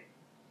ODP,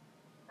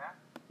 ya.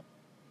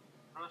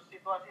 Terus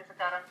situasi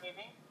sekarang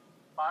ini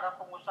para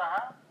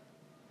pengusaha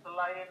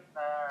selain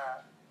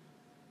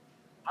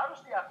harus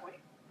diakui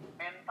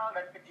mental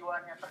dan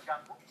kejiwaannya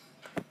terganggu,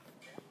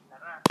 ya.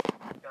 Karena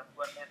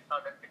gangguan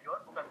mental dan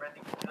kejiwaan bukan berarti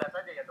gila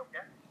saja ya dok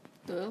ya.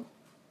 Betul.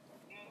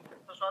 Ini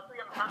sesuatu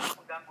yang sangat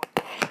mengganggu,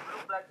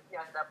 belum lagi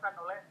dihadapkan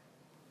oleh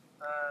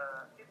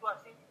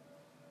situasi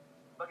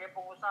sebagai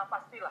pengusaha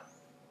pastilah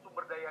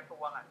sumber daya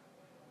keuangan.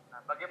 Nah,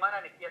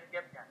 bagaimana nih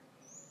kiat-kiatnya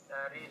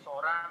dari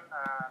seorang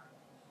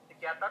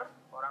psikiater,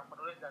 seorang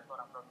penulis dan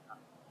seorang profesional?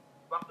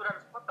 Waktu dan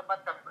tempat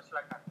kami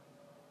persilakan.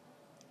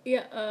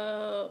 Iya,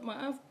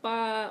 maaf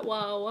Pak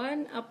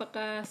Wawan,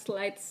 apakah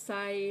slide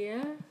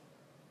saya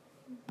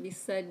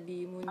bisa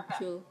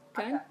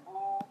dimunculkan? Ada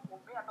Bu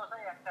Umi atau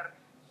saya yang share?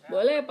 Ya.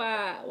 Boleh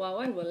Pak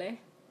Wawan, boleh.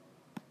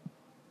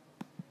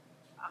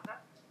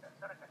 Ada,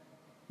 share kan?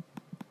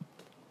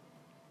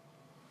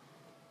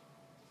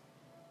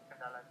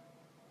 Kendala.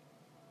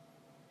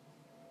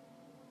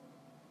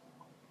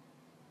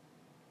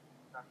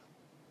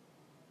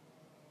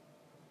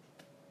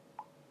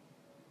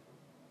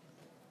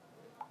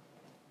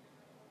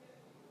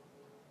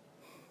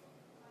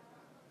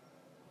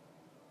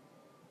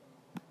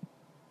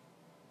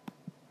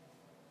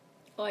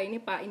 Oh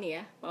ini Pak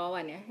ini ya, Pak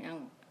Wawan ya,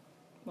 yang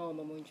mau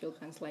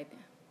memunculkan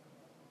slide-nya.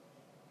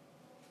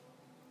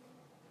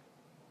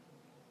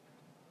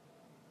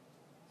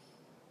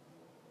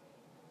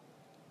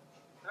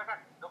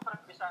 Silakan, dokter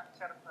bisa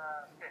share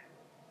screen.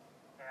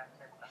 Saya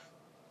buka.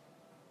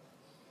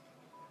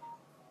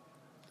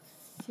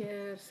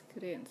 Share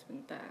screen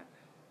sebentar.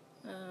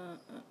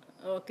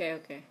 Oke.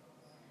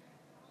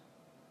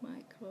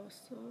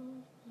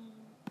 Microsoft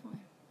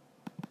PowerPoint.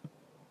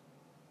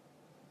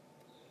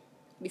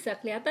 Bisa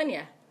kelihatan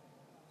ya?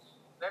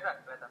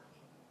 Kelihatan.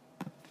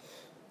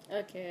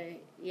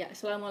 Oke, ya,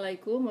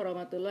 assalamualaikum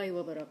warahmatullahi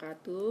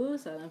wabarakatuh.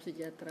 Salam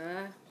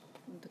sejahtera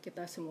untuk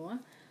kita semua.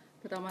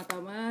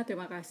 Pertama-tama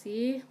terima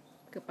kasih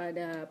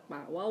kepada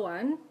Pak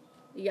Wawan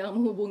yang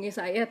menghubungi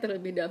saya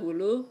terlebih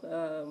dahulu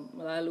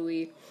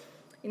melalui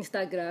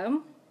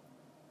Instagram.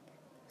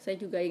 Saya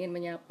juga ingin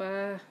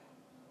menyapa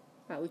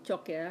Pak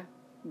Ucok ya,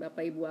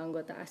 Bapak Ibu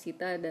anggota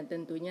Asita, dan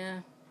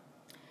tentunya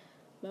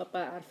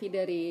Bapak Arfi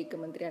dari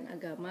Kementerian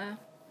Agama.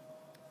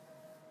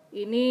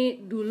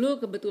 Ini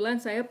dulu kebetulan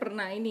saya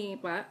pernah ini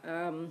Pak,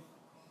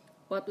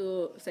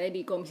 waktu saya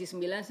di Komisi 9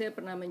 saya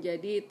pernah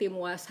menjadi tim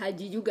was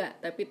haji juga,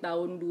 tapi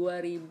tahun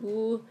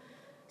 2009.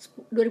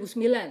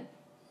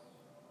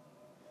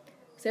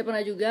 Saya pernah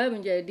juga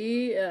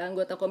menjadi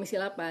anggota Komisi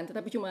 8,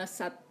 tetapi cuma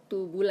 1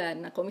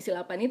 bulan. Nah, Komisi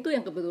 8 itu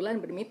yang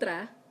kebetulan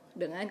bermitra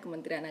dengan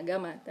Kementerian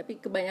Agama, tapi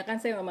kebanyakan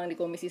saya memang di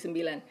Komisi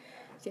 9.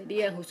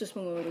 Jadi yang khusus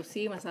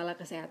mengurusi masalah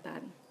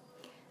kesehatan.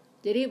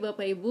 Jadi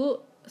Bapak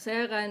Ibu,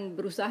 saya akan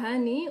berusaha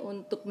nih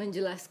untuk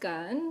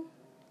menjelaskan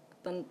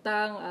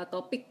tentang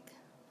topik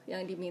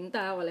yang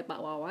diminta oleh Pak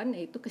Wawan,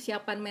 yaitu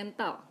kesiapan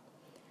mental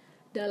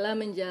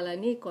dalam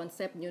menjalani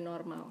konsep new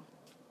normal.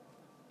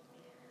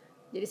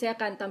 Jadi saya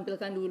akan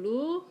tampilkan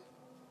dulu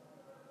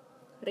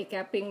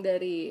recapping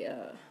dari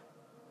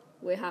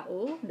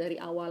WHO dari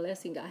awalnya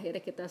sehingga akhirnya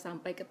kita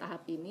sampai ke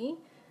tahap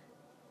ini.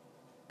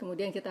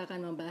 Kemudian kita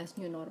akan membahas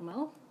new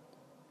normal.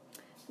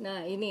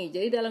 Nah ini,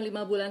 jadi dalam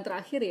 5 bulan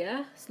terakhir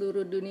ya,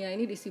 seluruh dunia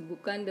ini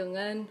disibukkan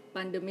dengan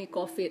pandemi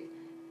COVID.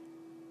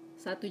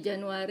 1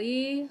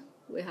 Januari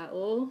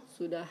WHO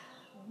sudah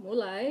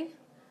mulai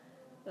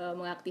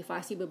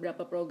mengaktifasi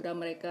beberapa program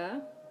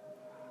mereka.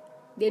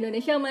 Di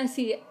Indonesia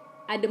masih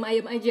adem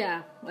ayem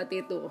aja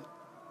waktu itu.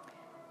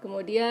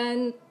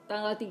 Kemudian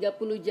tanggal 30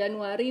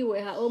 Januari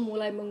WHO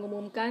mulai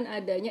mengumumkan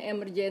adanya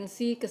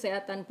emergensi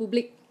kesehatan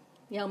publik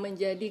yang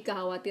menjadi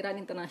kekhawatiran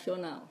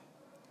internasional.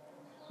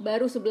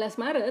 Baru 11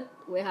 Maret,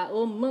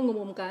 WHO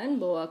mengumumkan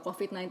bahwa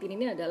COVID-19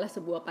 ini adalah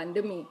sebuah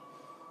pandemi.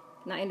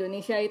 Nah,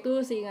 Indonesia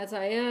itu seingat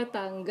saya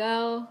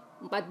tanggal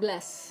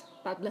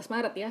 14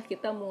 Maret ya,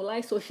 kita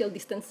mulai social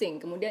distancing.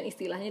 Kemudian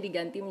istilahnya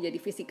diganti menjadi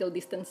physical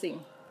distancing.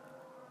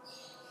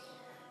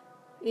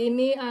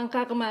 Ini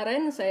angka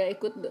kemarin saya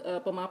ikut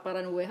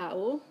pemaparan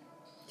WHO.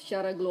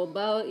 Secara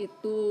global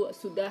itu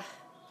sudah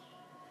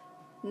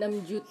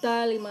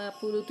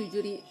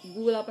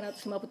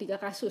 6.057.853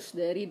 kasus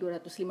dari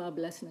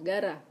 215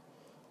 negara.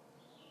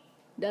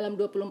 dalam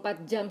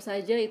 24 jam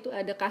saja itu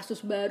ada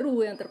kasus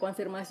baru yang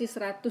terkonfirmasi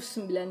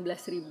 119.000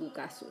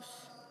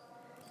 kasus.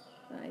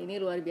 Nah, ini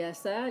luar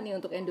biasa. Ini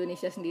untuk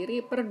Indonesia sendiri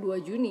per 2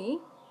 Juni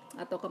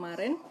atau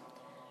kemarin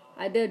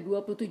ada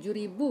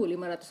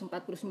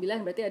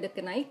 27.549, berarti ada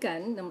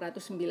kenaikan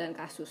 609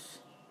 kasus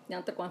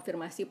yang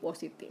terkonfirmasi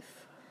positif.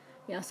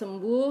 Yang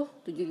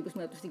sembuh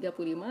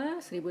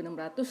 7.935,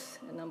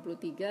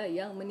 1.663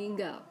 yang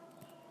meninggal.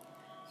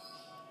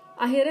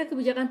 Akhirnya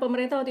kebijakan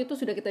pemerintah waktu itu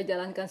sudah kita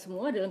jalankan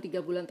semua dalam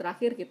 3 bulan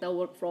terakhir. Kita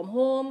work from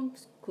home,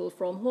 school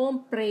from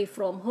home, pray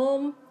from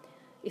home.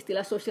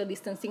 Istilah social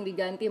distancing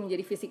diganti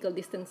menjadi physical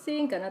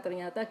distancing karena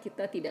ternyata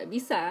kita tidak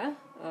bisa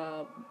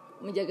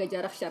menjaga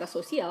jarak secara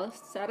sosial.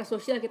 Secara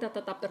sosial kita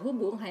tetap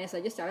terhubung, hanya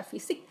saja secara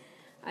fisik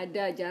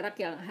ada jarak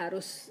yang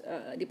harus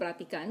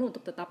diperhatikan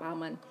untuk tetap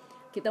aman.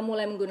 Kita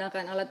mulai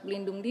menggunakan alat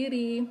pelindung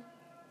diri,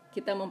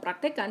 kita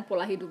mempraktekkan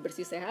pola hidup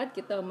bersih sehat,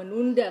 kita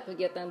menunda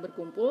kegiatan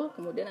berkumpul,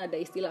 kemudian ada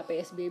istilah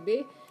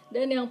PSBB,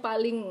 dan yang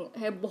paling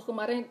heboh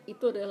kemarin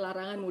itu adalah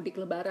larangan mudik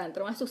lebaran,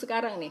 termasuk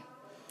sekarang nih,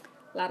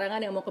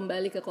 larangan yang mau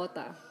kembali ke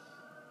kota.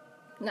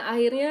 Nah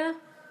akhirnya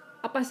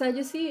apa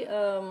saja sih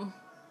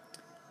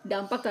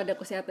dampak terhadap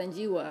kesehatan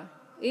jiwa?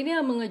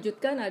 Ini yang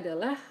mengejutkan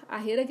adalah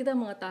akhirnya kita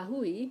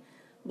mengetahui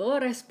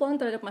bahwa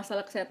respon terhadap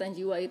masalah kesehatan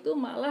jiwa itu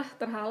malah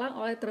terhalang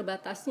oleh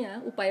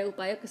terbatasnya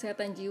upaya-upaya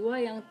kesehatan jiwa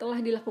yang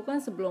telah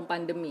dilakukan sebelum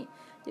pandemi.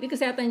 Jadi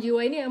kesehatan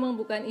jiwa ini emang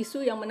bukan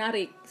isu yang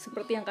menarik,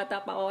 seperti yang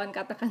kata Pak Wawan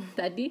katakan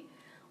tadi.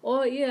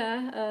 Oh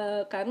iya,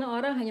 karena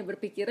orang hanya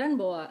berpikiran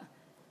bahwa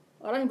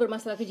orang yang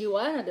bermasalah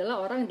kejiwaan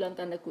adalah orang yang dalam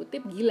tanda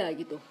kutip gila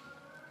gitu.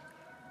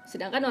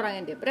 Sedangkan orang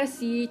yang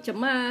depresi,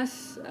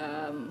 cemas,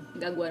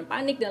 gangguan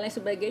panik dan lain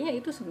sebagainya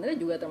itu sebenarnya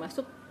juga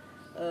termasuk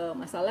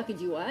masalah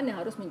kejiwaan yang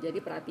harus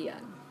menjadi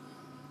perhatian.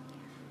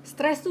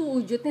 Stres tuh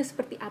wujudnya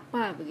seperti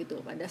apa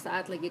begitu pada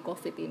saat lagi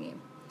COVID ini?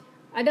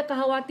 Ada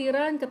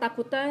kekhawatiran,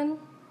 ketakutan,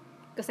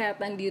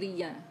 kesehatan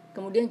dirinya,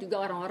 kemudian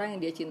juga orang-orang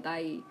yang dia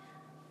cintai.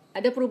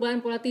 Ada perubahan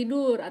pola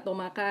tidur atau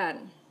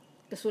makan,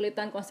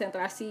 kesulitan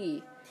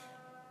konsentrasi.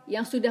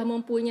 Yang sudah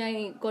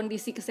mempunyai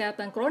kondisi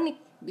kesehatan kronik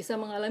bisa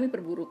mengalami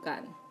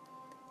perburukan.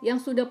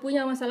 Yang sudah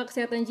punya masalah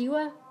kesehatan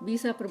jiwa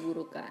bisa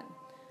perburukan.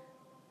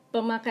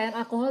 Pemakaian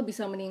alkohol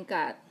bisa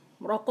meningkat,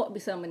 merokok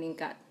bisa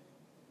meningkat.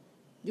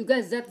 Juga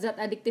zat-zat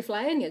adiktif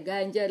lain ya,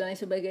 ganja dan lain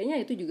sebagainya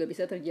itu juga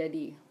bisa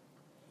terjadi.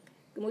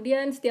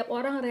 Kemudian setiap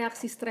orang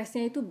reaksi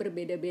stresnya itu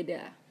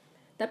berbeda-beda.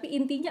 Tapi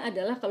intinya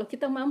adalah kalau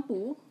kita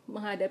mampu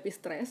menghadapi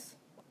stres,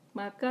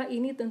 maka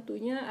ini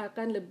tentunya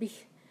akan lebih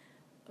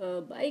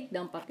baik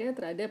dampaknya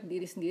terhadap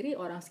diri sendiri,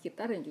 orang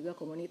sekitar, dan juga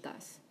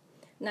komunitas.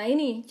 Nah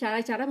ini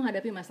cara-cara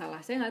menghadapi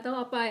masalah. Saya nggak tahu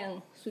apa yang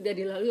sudah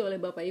dilalui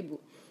oleh Bapak Ibu.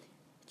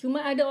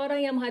 Cuma ada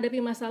orang yang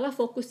menghadapi masalah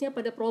fokusnya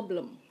pada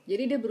problem.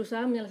 Jadi dia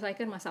berusaha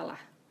menyelesaikan masalah.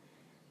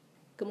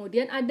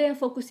 Kemudian ada yang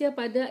fokusnya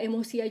pada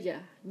emosi aja.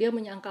 Dia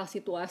menyangkal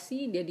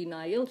situasi, dia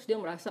denial, terus dia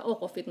merasa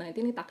oh COVID-19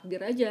 ini takdir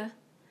aja.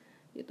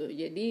 Gitu.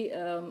 Jadi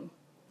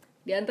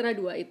di antara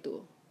dua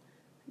itu.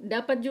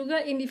 Dapat juga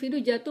individu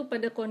jatuh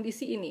pada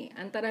kondisi ini,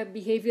 antara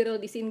behavioral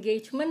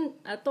disengagement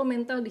atau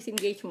mental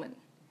disengagement.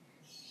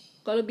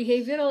 Kalau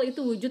behavioral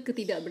itu wujud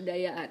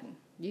ketidakberdayaan.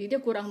 Jadi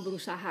dia kurang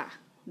berusaha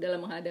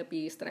dalam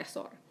menghadapi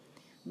stresor.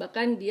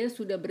 Bahkan dia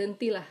sudah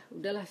berhentilah,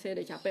 udahlah saya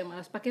udah capek,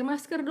 malas pakai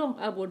masker dong,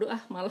 bodoh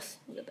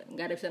malas,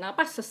 nggak ada bisa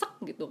napas, sesek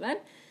gitu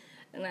kan.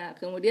 Nah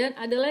kemudian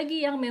ada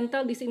lagi yang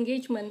mental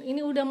disengagement,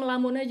 ini udah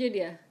melamun aja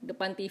dia,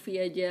 depan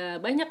TV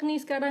aja. Banyak nih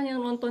sekarang yang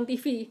nonton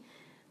TV,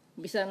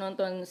 bisa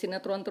nonton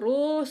sinetron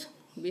terus,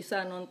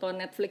 bisa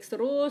nonton Netflix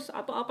terus,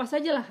 atau apa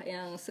saja lah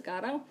yang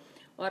sekarang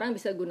orang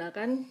bisa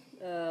gunakan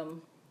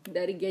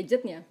dari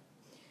gadgetnya.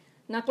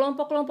 Nah,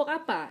 kelompok-kelompok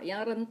apa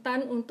yang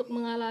rentan untuk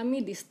mengalami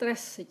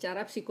distress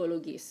secara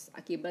psikologis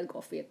akibat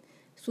COVID?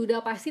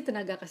 Sudah pasti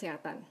tenaga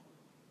kesehatan.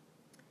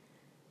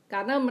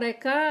 Karena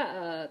mereka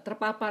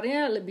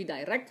terpaparnya lebih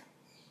direct.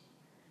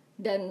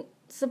 Dan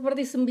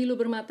seperti sembilu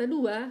bermata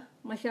dua,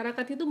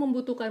 masyarakat itu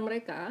membutuhkan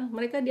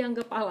mereka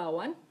dianggap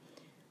pahlawan.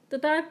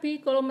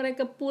 Tetapi kalau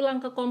mereka pulang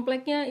ke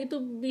kompleknya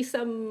itu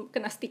bisa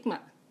kena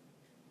stigma.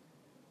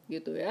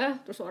 Gitu ya,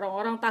 terus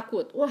orang-orang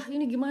takut, wah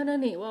ini gimana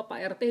nih, wah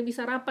Pak RT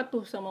bisa rapat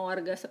tuh sama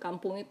warga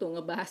sekampung itu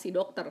ngebahas si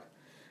dokter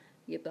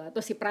gitu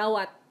atau si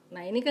perawat.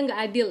 Nah ini kan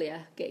nggak adil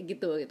ya kayak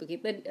gitu.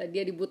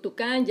 Dia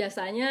dibutuhkan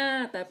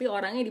jasanya tapi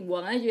orangnya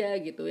dibuang aja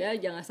gitu ya,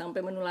 jangan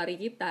sampai menulari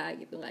kita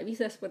gitu, nggak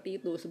bisa seperti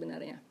itu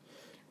sebenarnya.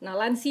 Nah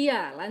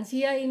lansia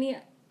ini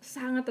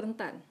sangat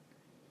rentan.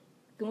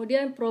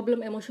 Kemudian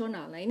problem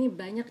emosional, nah ini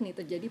banyak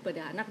nih terjadi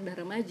pada anak dan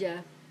remaja.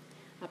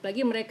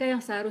 Apalagi mereka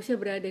yang seharusnya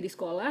berada di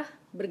sekolah,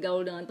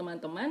 bergaul dengan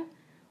teman-teman,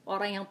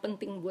 orang yang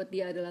penting buat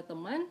dia adalah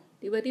teman,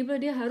 tiba-tiba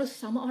dia harus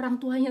sama orang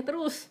tuanya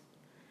terus.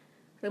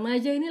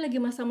 Remaja ini lagi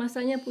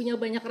masa-masanya punya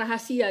banyak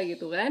rahasia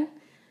gitu kan,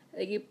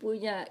 lagi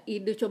punya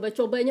ide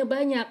coba-cobanya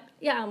banyak,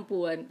 ya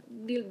ampun,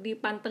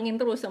 dipantengin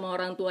terus sama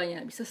orang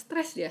tuanya, bisa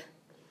stres dia.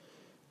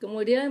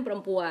 Kemudian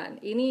perempuan,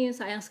 ini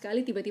sayang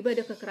sekali tiba-tiba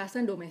ada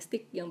kekerasan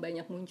domestik yang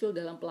banyak muncul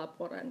dalam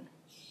pelaporan.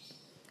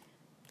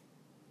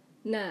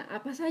 Nah,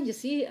 apa saja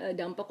sih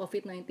dampak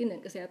COVID-19 dan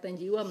kesehatan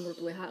jiwa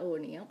menurut WHO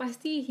nih? Yang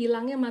pasti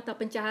hilangnya mata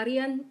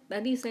pencaharian.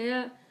 Tadi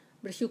saya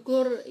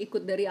bersyukur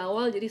ikut dari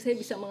awal, jadi saya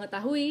bisa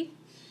mengetahui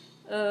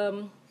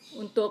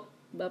untuk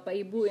Bapak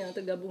Ibu yang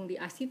tergabung di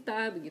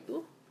Asita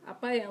begitu,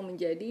 apa yang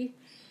menjadi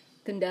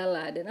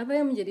kendala dan apa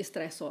yang menjadi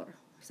stresor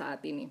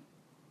saat ini.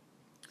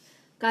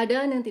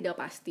 Keadaan yang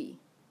tidak pasti.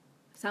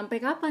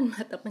 Sampai kapan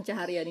mata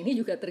pencaharian ini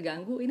juga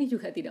terganggu, ini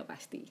juga tidak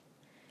pasti.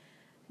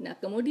 Nah,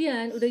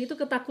 kemudian udah itu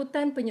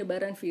ketakutan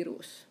penyebaran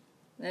virus.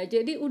 Nah,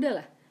 jadi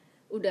udah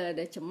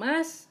ada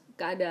cemas,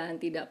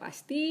 keadaan tidak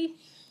pasti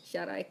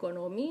secara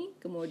ekonomi,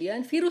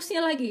 kemudian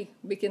virusnya lagi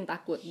bikin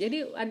takut.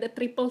 Jadi ada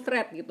triple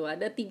threat gitu,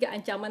 ada 3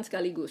 ancaman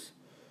sekaligus.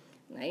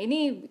 Nah,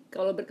 ini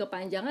kalau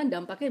berkepanjangan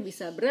dampaknya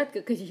bisa berat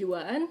ke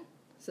kejiwaan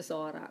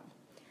seseorang.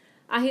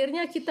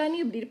 Akhirnya kita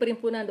nih di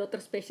Perhimpunan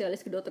Dokter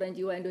Spesialis Kedokteran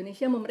Jiwa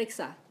Indonesia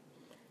memeriksa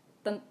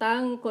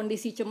tentang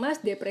kondisi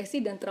cemas,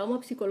 depresi, dan trauma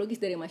psikologis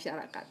dari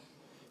masyarakat.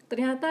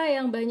 Ternyata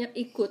yang banyak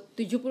ikut,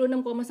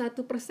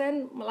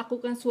 76,1%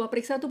 melakukan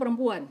swapriksa itu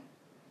perempuan.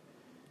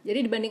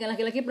 Jadi dibandingkan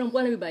laki-laki,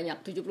 perempuan lebih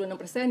banyak,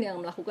 76% yang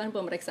melakukan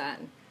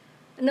pemeriksaan.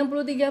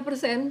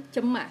 63%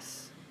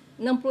 cemas,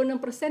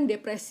 66%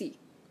 depresi.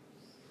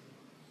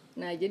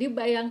 Nah, jadi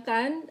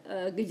bayangkan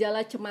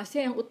gejala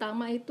cemasnya yang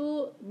utama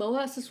itu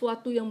bahwa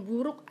sesuatu yang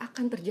buruk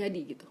akan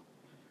terjadi gitu.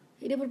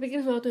 Jadi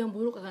berpikir sesuatu yang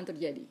buruk akan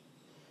terjadi.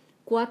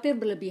 Khawatir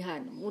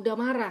berlebihan, mudah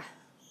marah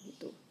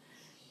gitu.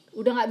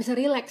 Udah nggak bisa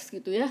rileks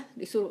gitu ya,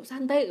 disuruh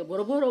santai,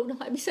 boro-boro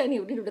udah nggak bisa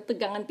nih, udah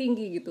tegangan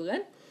tinggi gitu kan.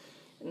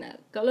 Nah,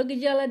 kalau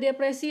gejala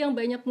depresi yang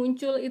banyak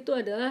muncul itu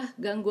adalah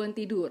gangguan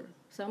tidur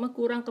sama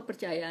kurang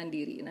kepercayaan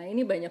diri. Nah,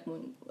 ini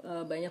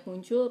banyak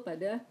muncul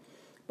pada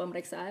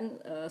pemeriksaan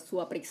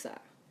swapriksa.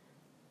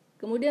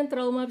 Kemudian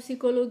trauma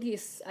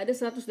psikologis, ada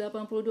 182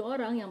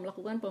 orang yang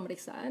melakukan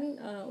pemeriksaan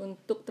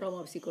untuk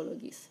trauma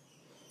psikologis.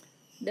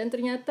 Dan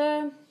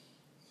ternyata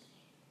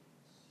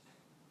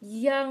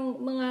yang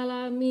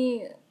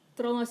mengalami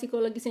trauma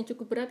psikologis yang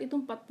cukup berat itu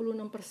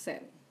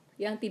 46%.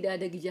 Yang tidak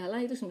ada gejala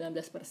itu 19%.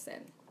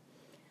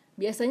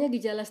 Biasanya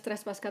gejala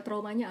stres pasca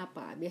traumanya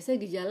apa? Biasanya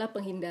gejala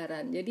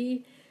penghindaran.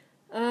 Jadi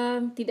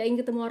tidak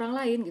ingin ketemu orang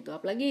lain gitu,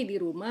 apalagi di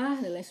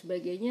rumah dan lain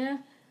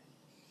sebagainya.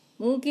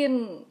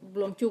 Mungkin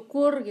belum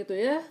cukur gitu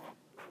ya.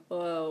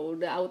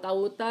 Udah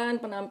aut-autan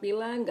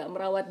penampilan, nggak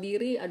merawat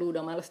diri, aduh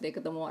udah males deh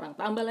ketemu orang.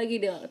 Tambah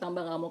lagi dia tambah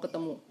nggak mau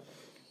ketemu.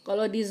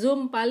 Kalau di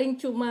Zoom paling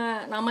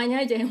cuma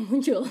namanya aja yang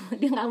muncul,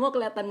 dia nggak mau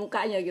kelihatan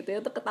mukanya gitu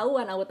ya, itu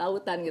ketahuan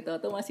aut-autan gitu,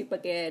 atau masih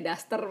pakai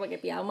daster, pakai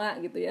piyama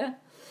gitu ya.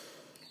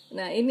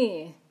 Nah,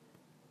 ini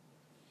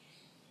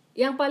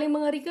yang paling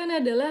mengerikan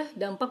adalah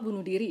dampak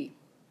bunuh diri.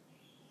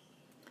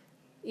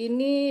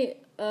 Ini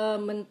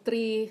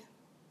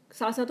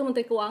salah satu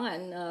menteri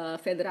keuangan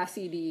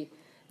federasi di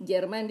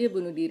Jerman, dia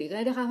bunuh diri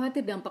karena dia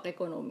khawatir dampak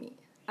ekonomi.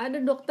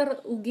 Ada dokter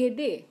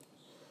UGD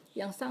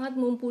yang sangat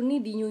mumpuni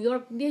di New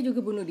York, dia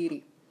juga bunuh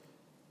diri.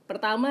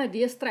 Pertama,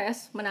 dia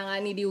stres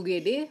menangani di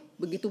UGD,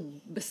 begitu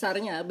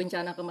besarnya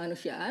bencana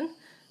kemanusiaan.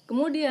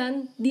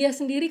 Kemudian dia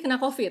sendiri kena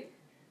COVID.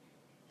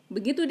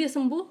 Begitu dia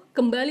sembuh,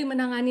 kembali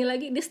menangani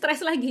lagi, dia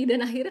stres lagi,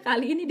 dan akhirnya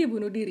kali ini dia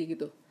bunuh diri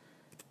gitu.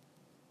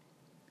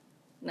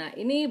 Nah,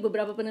 ini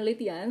beberapa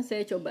penelitian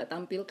saya coba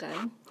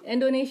tampilkan.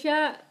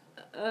 Indonesia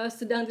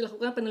sedang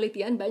dilakukan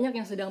penelitian,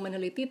 banyak yang sedang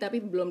meneliti tapi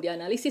belum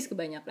dianalisis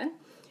kebanyakan.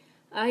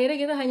 Akhirnya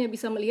kita hanya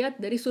bisa melihat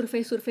dari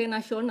survei-survei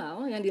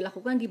nasional yang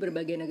dilakukan di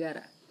berbagai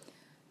negara.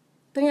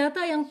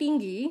 Ternyata yang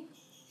tinggi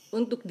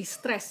untuk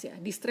distres ya,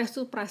 distres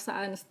itu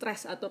perasaan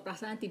stres atau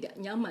perasaan tidak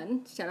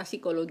nyaman secara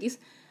psikologis.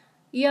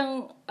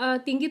 Yang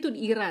tinggi itu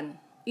di Iran.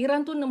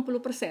 Iran tuh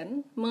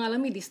 60%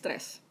 mengalami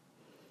distres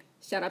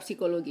secara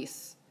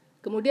psikologis.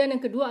 Kemudian yang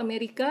kedua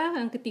Amerika,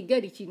 yang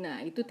ketiga di Cina,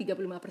 itu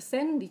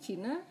 35% di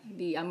Cina,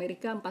 di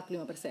Amerika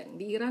 45%,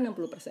 di Iran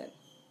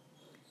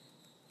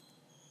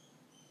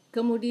 60%.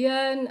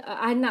 Kemudian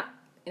anak,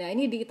 nah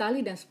ini di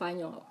Italia dan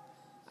Spanyol.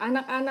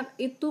 Anak-anak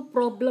itu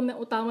problem yang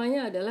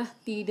utamanya adalah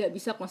tidak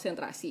bisa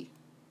konsentrasi.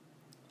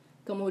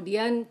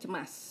 Kemudian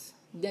cemas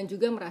dan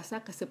juga merasa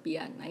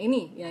kesepian. Nah,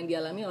 ini yang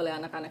dialami oleh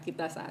anak-anak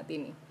kita saat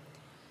ini.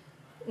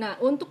 Nah,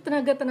 untuk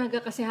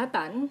tenaga-tenaga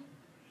kesehatan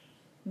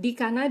di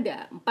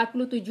Kanada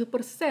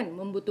 47%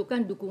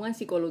 membutuhkan dukungan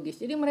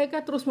psikologis. Jadi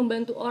mereka terus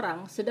membantu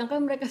orang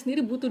sedangkan mereka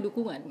sendiri butuh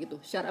dukungan gitu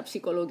secara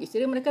psikologis.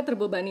 Jadi mereka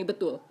terbebani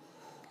betul.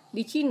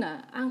 Di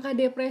Cina, angka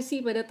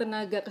depresi pada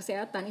tenaga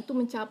kesehatan itu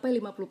mencapai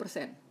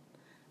 50%.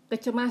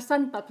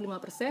 Kecemasan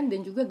 45%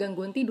 dan juga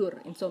gangguan tidur,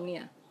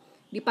 insomnia.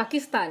 Di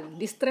Pakistan,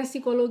 distres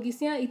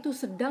psikologisnya itu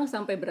sedang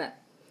sampai berat.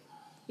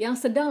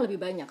 Yang sedang lebih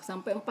banyak,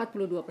 sampai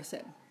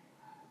 42%.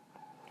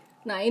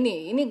 Nah,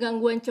 ini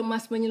gangguan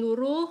cemas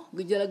menyeluruh,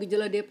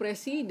 gejala-gejala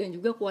depresi, dan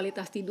juga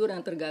kualitas tidur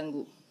yang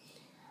terganggu.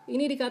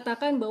 Ini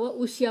dikatakan bahwa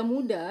usia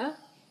muda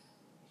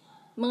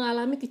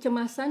mengalami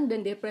kecemasan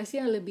dan depresi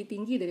yang lebih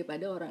tinggi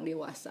daripada orang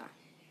dewasa.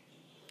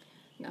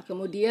 Nah,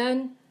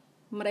 kemudian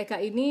mereka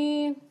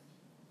ini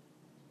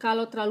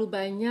kalau terlalu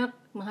banyak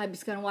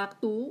menghabiskan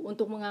waktu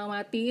untuk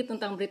mengamati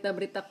tentang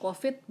berita-berita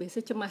COVID,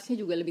 biasanya cemasnya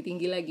juga lebih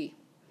tinggi lagi.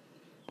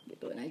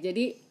 gitu. Nah,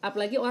 jadi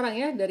apalagi orang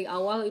ya dari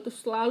awal itu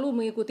selalu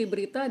mengikuti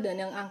berita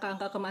dan yang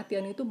angka-angka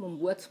kematian itu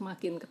membuat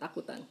semakin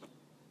ketakutan.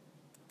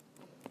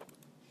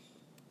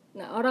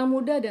 Nah, orang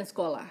muda dan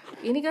sekolah,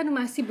 ini kan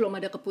masih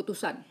belum ada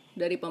keputusan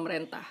dari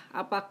pemerintah.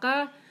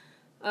 Apakah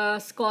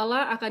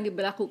sekolah akan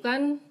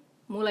diberlakukan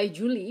mulai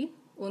Juli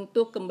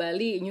untuk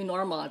kembali new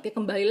normal, artinya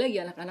kembali lagi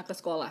anak-anak ke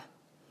sekolah.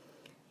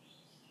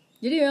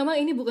 Jadi memang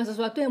ini bukan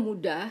sesuatu yang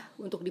mudah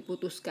untuk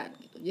diputuskan.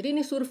 Gitu. Jadi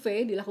ini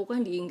survei dilakukan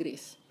di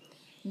Inggris.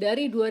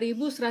 Dari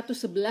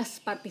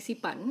 2.111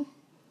 partisipan,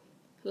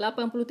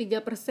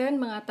 83%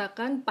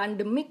 mengatakan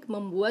pandemik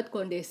membuat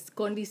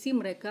kondisi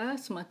mereka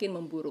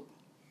semakin memburuk.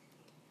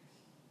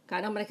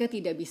 Karena mereka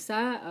tidak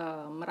bisa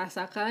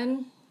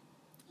merasakan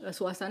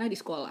suasana di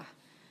sekolah.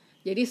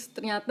 Jadi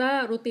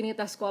ternyata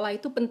rutinitas sekolah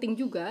itu penting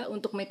juga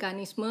untuk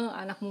mekanisme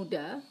anak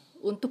muda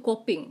untuk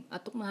coping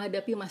atau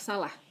menghadapi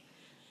masalah.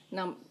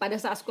 Nah, pada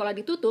saat sekolah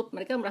ditutup,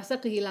 mereka merasa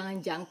kehilangan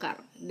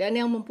jangkar. Dan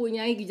yang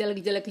mempunyai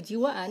gejala-gejala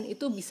kejiwaan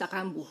itu bisa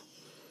kambuh.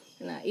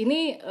 Nah,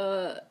 ini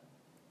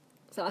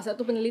salah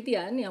satu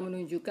penelitian yang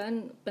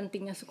menunjukkan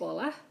pentingnya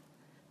sekolah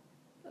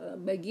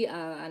bagi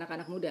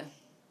anak-anak muda.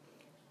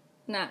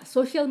 Nah,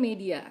 social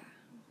media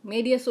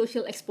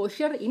social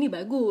exposure ini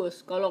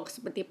bagus. Kalau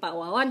seperti Pak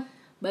Wawan,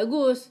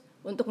 bagus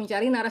untuk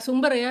mencari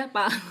narasumber ya,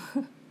 Pak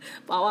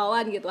Pak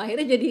Wawan gitu.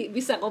 Akhirnya jadi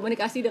bisa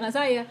komunikasi dengan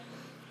saya.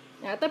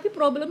 Nah, tapi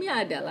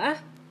problemnya adalah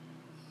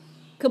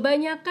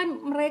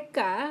kebanyakan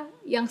mereka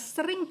yang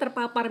sering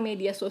terpapar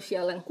media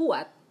sosial yang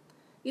kuat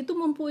itu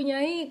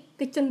mempunyai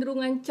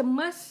kecenderungan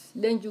cemas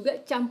dan juga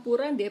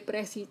campuran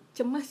depresi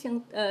cemas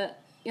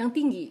yang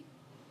tinggi.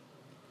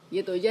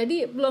 Gitu.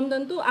 Jadi belum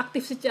tentu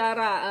aktif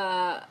secara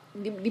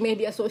di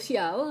media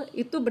sosial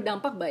itu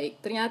berdampak baik.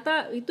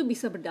 Ternyata itu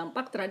bisa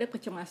berdampak terhadap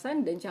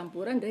kecemasan dan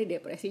campuran dari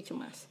depresi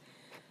cemas.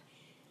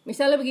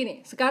 Misalnya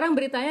begini, sekarang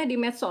beritanya di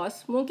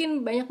medsos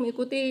mungkin banyak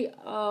mengikuti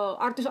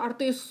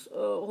artis-artis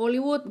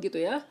Hollywood gitu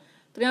ya.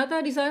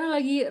 Ternyata di sana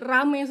lagi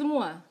rame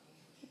semua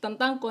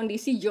tentang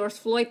kondisi George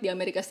Floyd di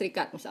Amerika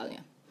Serikat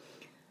misalnya.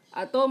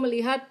 Atau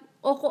melihat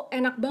kok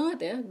enak banget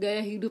ya gaya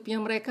hidupnya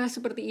mereka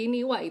seperti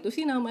ini. Wah, itu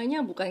sih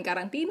namanya bukan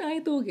karantina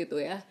itu gitu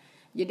ya.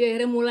 Jadi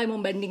akhirnya mulai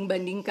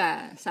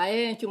membanding-bandingkan.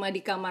 Saya yang cuma di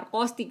kamar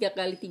kos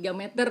 3x3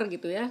 meter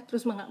gitu ya,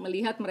 terus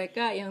melihat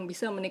mereka yang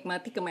bisa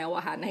menikmati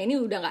kemewahan. Nah, ini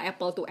udah gak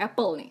apple to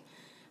apple nih.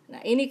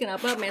 Nah, ini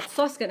kenapa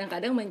medsos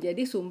kadang-kadang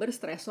menjadi sumber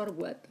stresor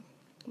buat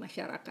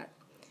masyarakat.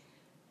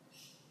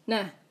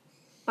 Nah,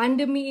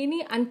 pandemi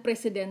ini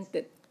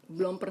unprecedented.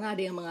 Belum pernah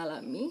ada yang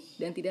mengalami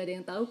dan tidak ada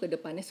yang tahu ke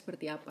depannya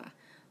seperti apa.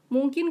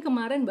 Mungkin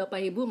kemarin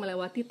Bapak Ibu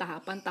melewati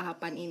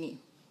tahapan-tahapan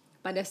ini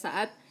pada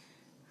saat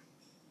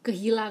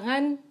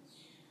kehilangan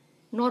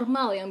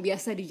normal yang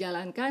biasa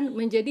dijalankan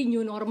menjadi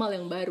new normal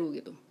yang baru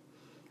gitu.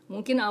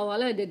 Mungkin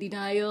awalnya ada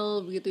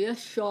denial begitu ya,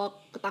 shock,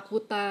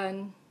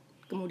 ketakutan,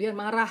 kemudian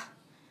marah,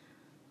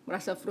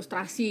 merasa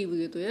frustrasi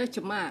begitu ya,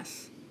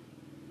 cemas.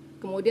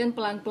 Kemudian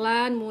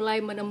pelan-pelan mulai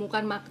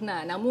menemukan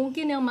makna. Nah,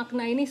 mungkin yang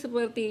makna ini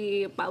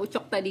seperti Pak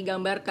Ucok tadi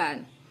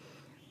gambarkan.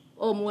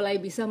 Mulai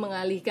bisa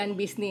mengalihkan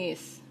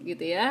bisnis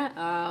gitu ya,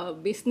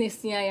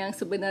 bisnisnya yang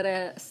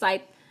sebenarnya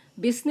side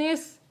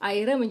business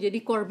akhirnya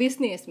menjadi core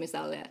business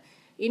misalnya.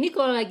 Ini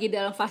kalau lagi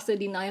dalam fase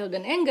denial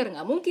dan anger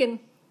nggak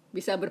mungkin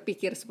bisa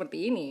berpikir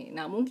seperti ini.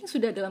 Nah, mungkin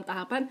sudah dalam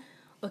tahapan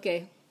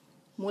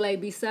mulai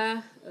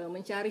bisa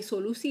mencari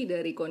solusi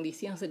dari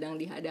kondisi yang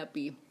sedang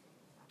dihadapi.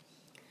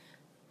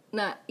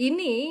 Nah,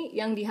 ini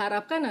yang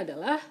diharapkan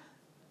adalah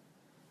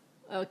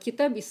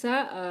kita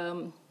bisa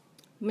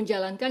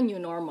menjalankan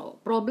new normal.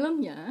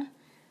 Problemnya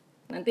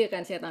nanti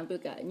akan saya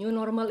tampilkan. New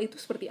normal itu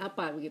seperti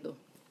apa begitu.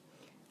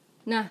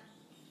 Nah,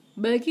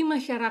 bagi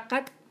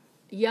masyarakat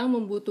yang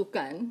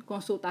membutuhkan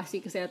konsultasi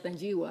kesehatan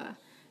jiwa,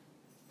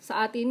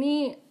 saat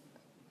ini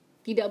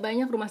tidak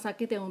banyak rumah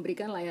sakit yang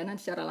memberikan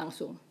layanan secara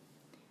langsung.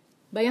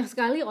 Banyak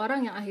sekali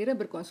orang yang akhirnya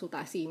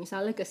berkonsultasi,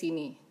 misalnya ke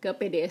sini, ke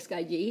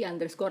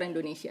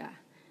PDSKJI_Indonesia.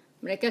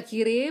 Mereka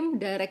kirim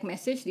direct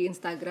message di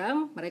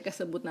Instagram, mereka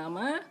sebut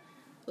nama,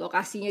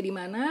 lokasinya di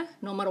mana,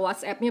 nomor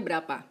WhatsApp-nya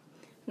berapa.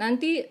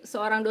 Nanti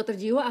seorang dokter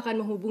jiwa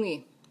akan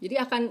menghubungi. Jadi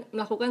akan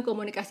melakukan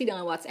komunikasi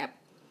dengan WhatsApp.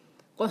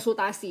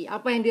 Konsultasi,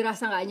 apa yang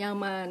dirasa nggak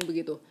nyaman,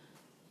 begitu.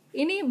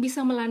 Ini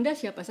bisa melanda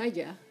siapa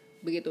saja,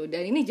 begitu.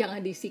 Dan ini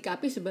jangan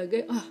disikapi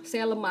sebagai,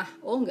 saya lemah.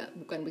 Enggak,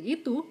 bukan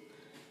begitu.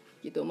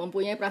 Gitu,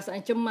 mempunyai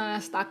perasaan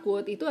cemas,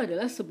 takut, itu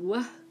adalah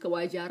sebuah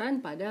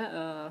kewajaran pada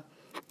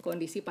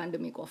kondisi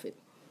pandemi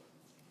COVID.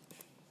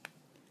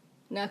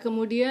 Nah,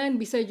 kemudian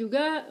bisa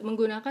juga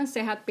menggunakan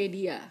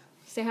Sehatpedia.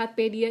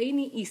 Sehatpedia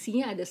ini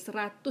isinya ada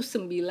 109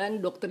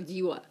 dokter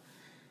jiwa.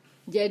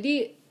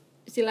 Jadi,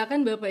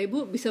 silakan Bapak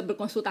Ibu bisa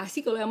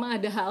berkonsultasi kalau memang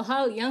ada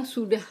hal-hal yang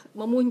sudah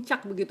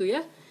memuncak begitu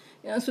ya.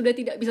 Yang sudah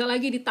tidak bisa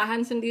lagi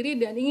ditahan sendiri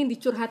dan ingin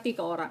dicurhati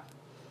ke orang.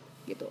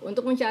 Gitu.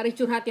 Untuk mencari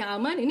curhat yang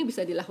aman, ini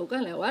bisa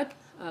dilakukan lewat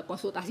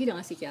konsultasi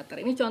dengan psikiater.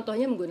 Ini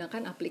contohnya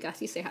menggunakan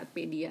aplikasi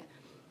Sehatpedia.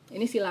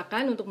 Ini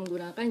silakan untuk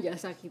menggunakan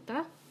jasa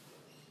kita.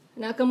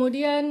 Nah,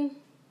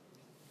 kemudian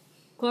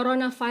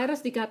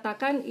coronavirus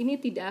dikatakan ini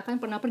tidak akan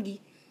pernah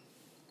pergi.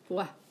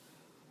 Wah,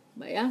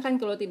 Bayangkan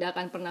kalau tidak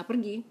akan pernah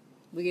pergi,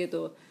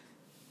 begitu.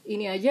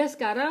 Ini aja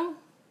sekarang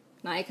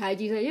naik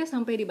haji saja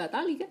sampai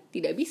dibatali kan,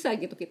 tidak bisa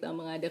gitu kita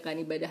mengadakan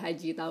ibadah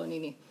haji tahun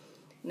ini.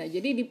 Nah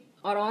jadi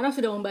orang-orang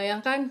sudah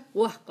membayangkan,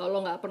 wah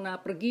kalau nggak pernah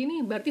pergi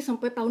nih berarti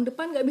sampai tahun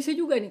depan nggak bisa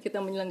juga nih kita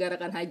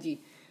menyelenggarakan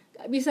haji,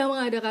 nggak bisa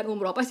mengadakan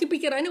umroh. Pasti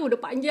pikirannya udah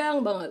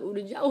panjang banget,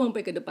 udah jauh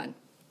sampai ke depan.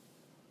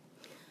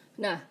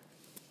 Nah,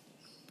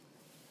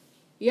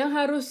 yang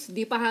harus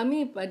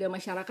dipahami pada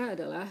masyarakat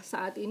adalah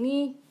saat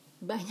ini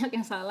banyak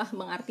yang salah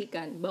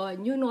mengartikan bahwa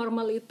new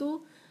normal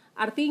itu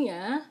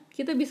artinya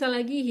kita bisa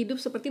lagi hidup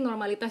seperti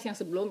normalitas yang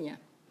sebelumnya.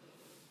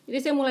 Jadi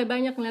saya mulai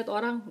banyak melihat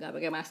orang nggak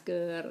pakai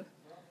masker,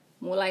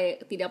 mulai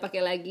tidak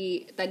pakai lagi,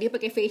 tadi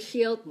pakai face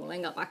shield, mulai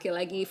nggak pakai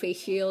lagi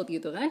face shield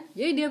gitu kan.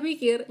 Jadi dia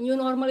pikir new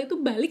normal itu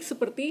balik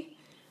seperti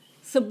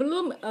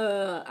sebelum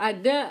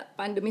ada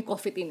pandemi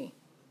COVID ini.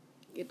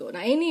 Gitu.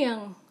 Nah ini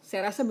yang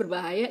saya rasa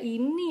berbahaya,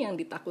 ini yang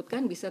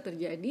ditakutkan bisa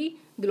terjadi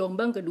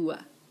gelombang kedua.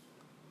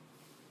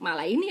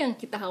 Malah ini yang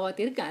kita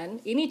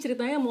khawatirkan, ini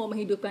ceritanya mau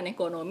menghidupkan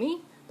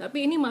ekonomi,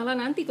 tapi ini malah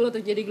nanti kalau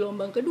terjadi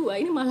gelombang kedua,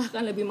 ini malah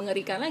akan lebih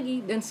mengerikan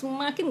lagi, dan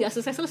semakin gak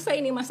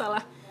selesai-selesai ini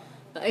masalah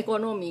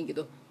ekonomi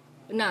gitu.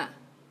 Nah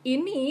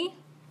ini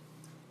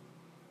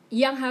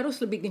yang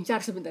harus lebih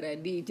gencar sebenarnya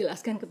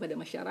dijelaskan kepada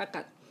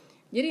masyarakat.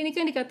 Jadi ini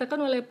kan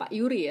dikatakan oleh Pak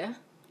Yuri ya,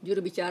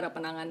 juru bicara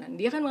penanganan.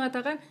 Dia kan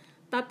mengatakan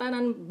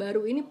tatanan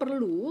baru ini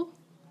perlu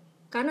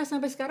karena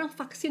sampai sekarang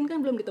vaksin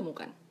kan belum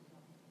ditemukan.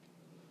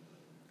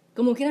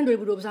 Kemungkinan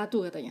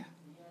 2021 katanya.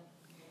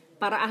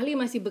 Para ahli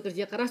masih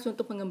bekerja keras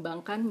untuk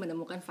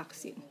menemukan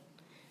vaksin.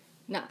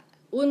 Nah,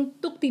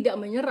 untuk tidak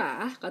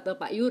menyerah, kata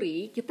Pak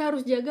Yuri, kita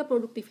harus jaga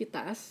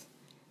produktivitas.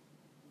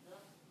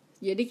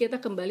 Jadi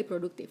kita kembali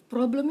produktif.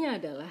 Problemnya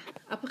adalah,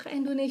 apakah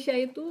Indonesia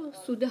itu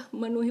sudah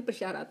memenuhi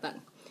persyaratan?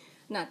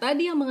 Nah,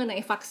 tadi yang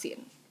mengenai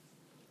vaksin.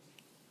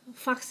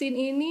 Vaksin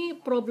ini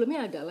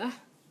problemnya adalah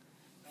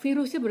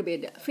virusnya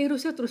berbeda,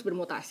 virusnya terus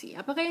bermutasi.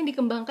 Apakah yang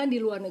dikembangkan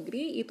di luar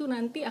negeri itu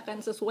nanti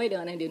akan sesuai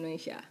dengan yang di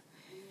Indonesia?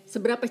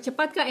 Seberapa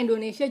cepatkah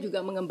Indonesia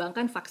juga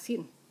mengembangkan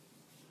vaksin?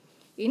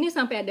 Ini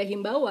sampai ada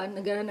himbauan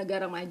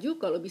negara-negara maju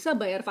kalau bisa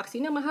bayar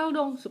vaksinnya mahal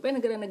dong, supaya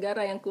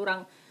negara-negara yang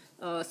kurang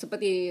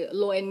seperti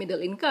low and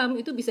middle income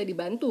itu bisa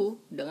dibantu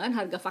dengan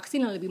harga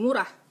vaksin yang lebih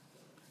murah.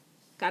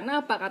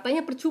 Karena apa?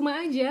 Katanya percuma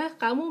aja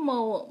kamu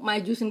mau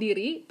maju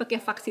sendiri, pakai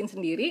vaksin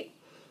sendiri,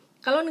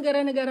 kalau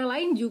negara-negara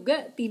lain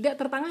juga tidak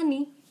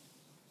tertangani,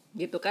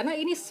 gitu. Karena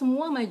ini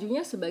semua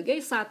majunya sebagai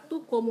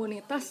satu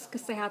komunitas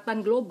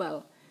kesehatan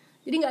global.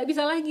 Jadi nggak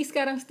bisa lagi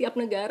sekarang setiap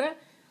negara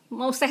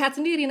mau sehat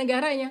sendiri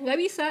negaranya, nggak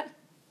bisa,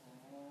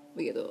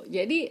 begitu.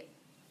 Jadi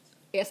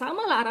ya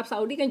sama lah Arab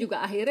Saudi kan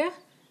juga akhirnya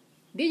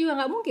dia juga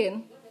nggak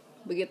mungkin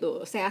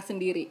begitu sehat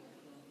sendiri,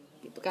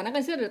 gitu. Karena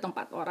kan sih ada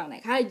tempat orang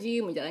naik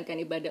haji,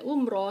 menjalankan ibadah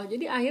umroh.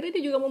 Jadi akhirnya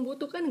dia juga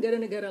membutuhkan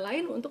negara-negara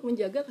lain untuk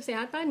menjaga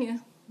kesehatannya.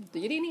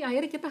 Jadi ini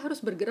akhirnya kita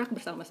harus bergerak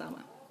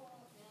bersama-sama.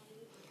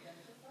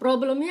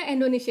 Problemnya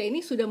Indonesia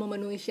ini sudah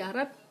memenuhi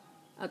syarat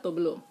atau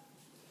belum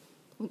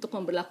untuk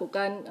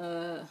memberlakukan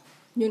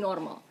new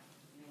normal.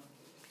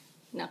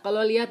 Nah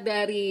kalau lihat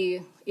dari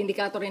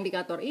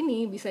indikator-indikator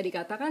ini bisa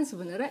dikatakan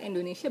sebenarnya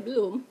Indonesia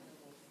belum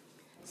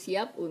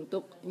siap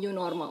untuk new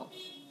normal,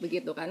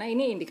 begitu. Karena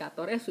ini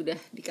indikatornya sudah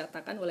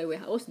dikatakan oleh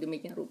WHO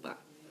sedemikian rupa.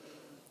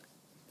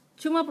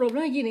 Cuma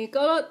problemnya gini,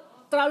 kalau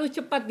terlalu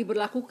cepat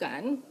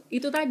diberlakukan,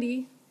 itu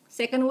tadi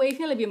second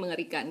wave-nya lebih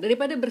mengerikan.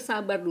 Daripada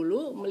bersabar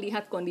dulu,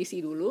 melihat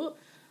kondisi dulu,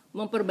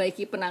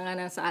 memperbaiki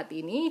penanganan saat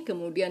ini,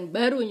 kemudian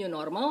baru new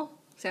normal,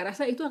 saya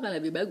rasa itu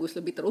akan lebih bagus,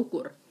 lebih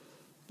terukur,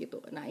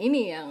 gitu. Nah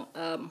ini yang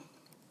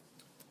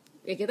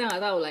ya kita nggak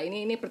tahu lah.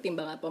 Ini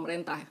pertimbangan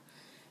pemerintah.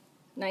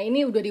 Nah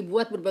ini udah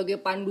dibuat berbagai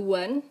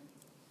panduan.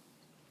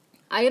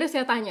 Akhirnya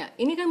saya tanya,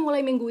 ini kan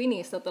mulai minggu ini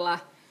setelah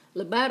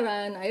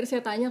Lebaran. Akhirnya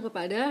saya tanya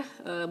kepada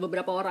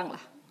beberapa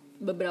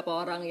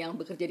orang yang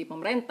bekerja di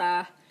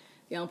pemerintah,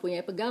 yang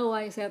punya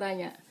pegawai. Saya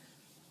tanya,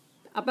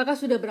 apakah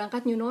sudah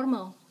berangkat new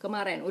normal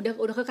kemarin? Udah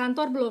ke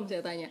kantor belum?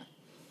 Saya tanya.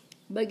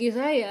 Bagi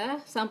saya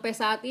sampai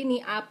saat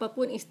ini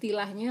apapun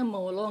istilahnya,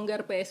 mau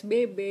longgar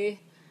PSBB,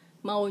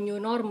 mau new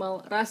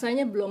normal,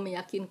 rasanya belum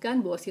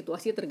meyakinkan bahwa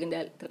situasi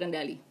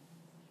terkendali.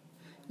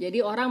 Jadi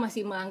orang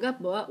masih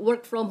menganggap bahwa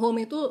work from home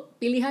itu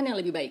pilihan yang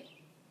lebih baik.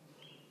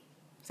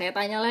 Saya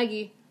tanya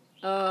lagi,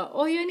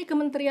 oh ya ini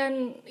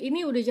kementerian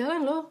ini udah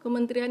jalan loh,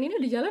 kementerian ini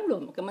udah jalan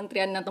belum?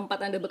 Kementerian yang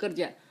tempat Anda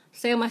bekerja.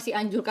 Saya masih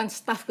anjurkan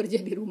staf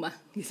kerja di rumah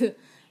gitu.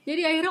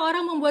 Jadi akhirnya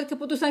orang membuat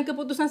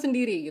keputusan-keputusan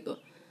sendiri gitu.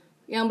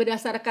 Yang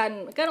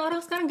berdasarkan, kan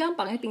orang sekarang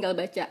gampang ya tinggal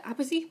baca. Apa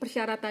sih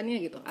persyaratannya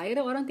gitu.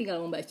 Akhirnya orang tinggal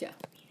membaca.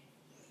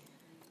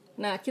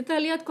 Nah, kita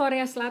lihat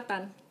Korea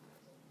Selatan.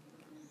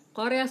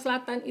 Korea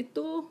Selatan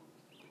itu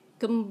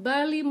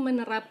kembali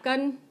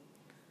menerapkan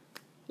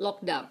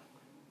lockdown.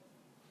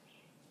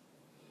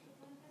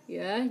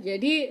 Ya,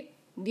 jadi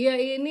dia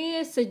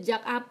ini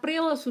sejak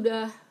April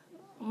sudah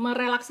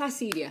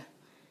merelaksasi dia.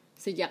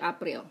 Sejak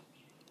April.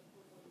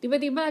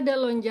 Tiba-tiba ada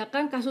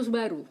lonjakan kasus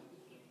baru.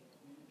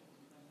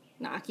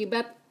 Nah,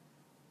 akibat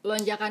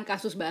lonjakan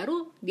kasus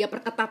baru, dia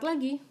perketat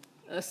lagi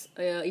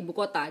ibu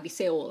kota di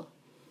Seoul.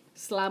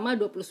 selama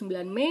 29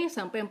 Mei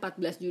sampai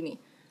 14 Juni.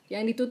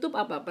 Yang ditutup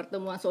apa?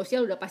 Pertemuan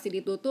sosial udah pasti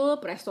ditutup,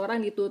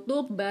 restoran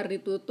ditutup, bar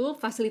ditutup,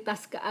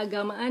 fasilitas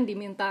keagamaan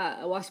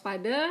diminta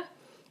waspada,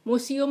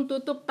 museum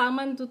tutup,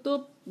 taman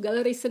tutup,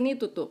 galeri seni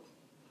tutup.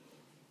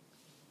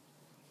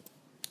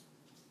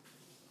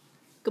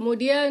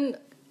 Kemudian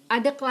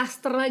ada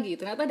klaster lagi,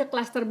 ternyata ada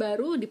klaster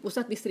baru di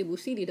pusat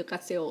distribusi di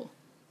dekat Seoul.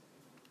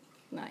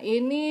 Nah,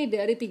 ini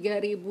dari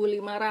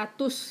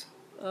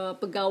 3.500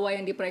 pegawai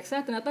yang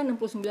diperiksa, ternyata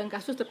 69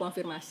 kasus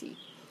terkonfirmasi.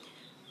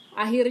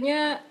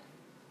 Akhirnya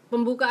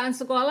pembukaan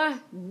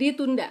sekolah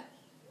ditunda.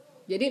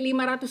 Jadi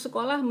 500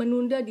 sekolah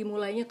menunda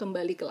dimulainya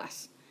kembali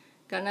kelas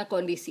karena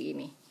kondisi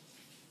ini.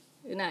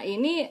 Nah,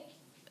 ini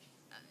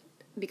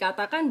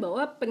dikatakan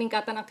bahwa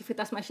peningkatan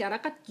aktivitas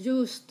masyarakat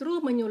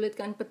justru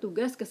menyulitkan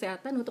petugas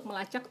kesehatan untuk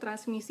melacak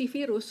transmisi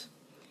virus.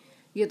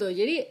 Gitu.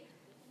 Jadi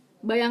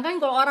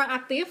bayangkan kalau orang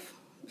aktif,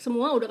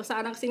 semua udah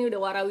kesana kesini, udah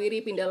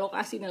warawiri, pindah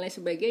lokasi dan lain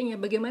sebagainya,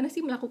 bagaimana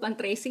sih melakukan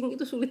tracing?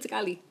 Itu sulit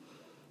sekali.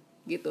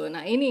 Gitu.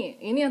 Nah, ini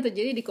yang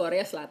terjadi di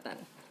Korea Selatan.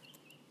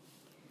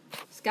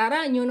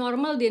 Sekarang new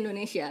normal di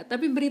Indonesia,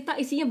 tapi berita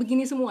isinya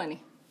begini semua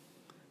nih.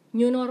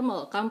 New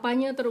normal,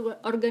 kampanye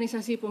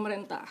organisasi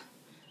pemerintah,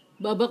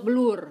 babak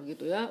belur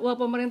gitu ya. Wah,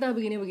 pemerintah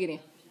begini-begini.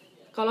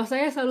 Kalau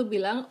saya selalu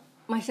bilang,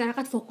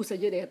 masyarakat fokus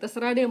aja deh,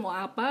 terserah deh mau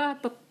apa,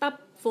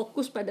 tetap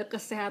fokus pada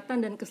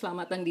kesehatan dan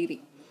keselamatan diri.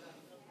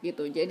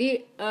 Gitu.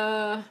 Jadi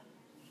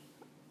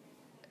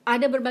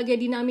ada berbagai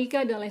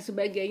dinamika dan lain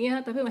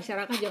sebagainya, tapi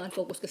masyarakat jangan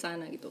fokus ke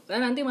sana gitu.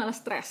 Karena nanti malah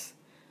stres.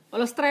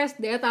 Kalau stres,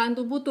 daya tahan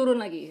tubuh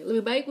turun lagi.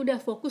 Lebih baik udah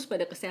fokus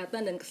pada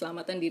kesehatan dan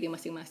keselamatan diri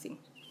masing-masing.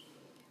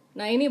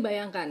 Nah, ini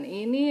bayangkan,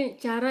 ini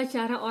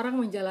cara-cara orang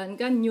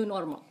menjalankan new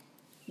normal.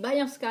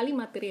 Banyak sekali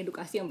materi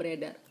edukasi yang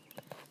beredar.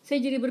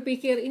 Saya jadi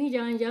berpikir, ini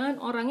jangan-jangan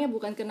orangnya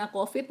bukan kena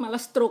COVID, malah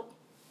stroke.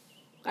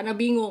 Karena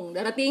bingung,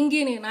 darah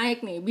tinggi nih,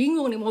 naik nih,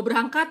 bingung nih mau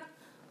berangkat.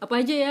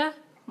 Apa aja ya?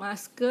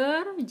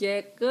 Masker,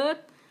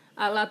 jaket,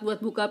 alat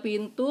buat buka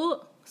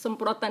pintu,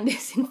 semprotan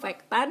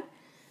desinfektan,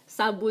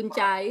 sabun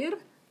cair,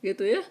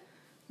 gitu ya.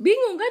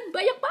 Bingung kan,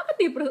 banyak banget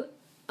nih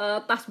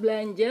tas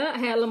belanja,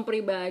 helm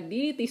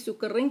pribadi, tisu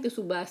kering,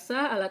 tisu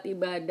basah, alat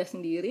ibadah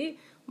sendiri,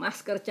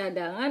 masker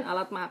cadangan,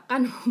 alat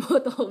makan,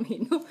 botol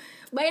minum.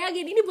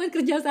 Bayangin, ini buat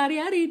kerja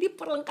sehari-hari, ini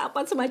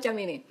perlengkapan semacam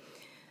ini.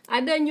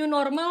 Ada new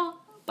normal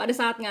pada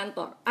saat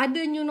ngantor,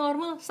 ada new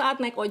normal saat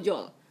naik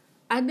ojol,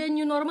 ada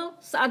new normal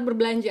saat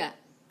berbelanja.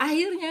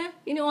 Akhirnya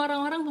ini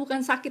orang-orang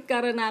bukan sakit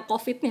karena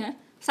COVID-nya,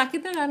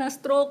 sakitnya karena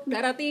stroke,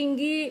 darah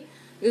tinggi,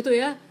 gitu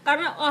ya.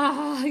 Karena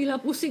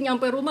gila pusing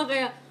nyampe rumah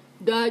kayak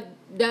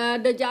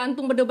dada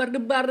jantung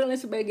berdebar-debar dan lain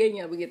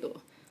sebagainya begitu.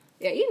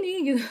 Ya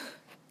ini gitu.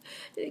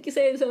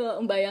 Jadi saya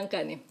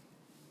membayangkan nih.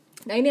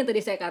 Nah, ini yang tadi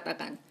saya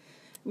katakan.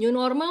 New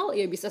normal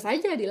ya bisa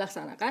saja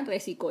dilaksanakan,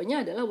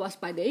 resikonya adalah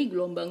waspadai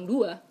gelombang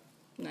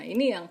 2. Nah,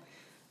 ini yang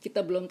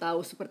kita belum tahu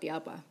seperti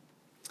apa.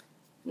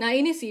 Nah,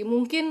 ini sih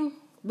mungkin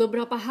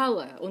beberapa hal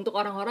lah untuk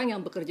orang-orang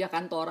yang bekerja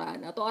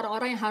kantoran atau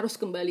orang-orang yang harus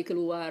kembali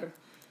keluar.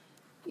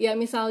 Ya,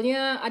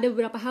 misalnya ada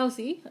beberapa hal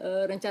sih,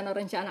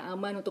 rencana-rencana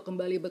aman untuk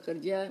kembali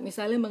bekerja.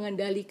 Misalnya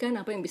mengendalikan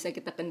apa yang bisa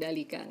kita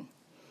kendalikan.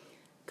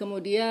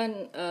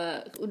 Kemudian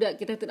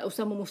kita tidak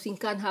usah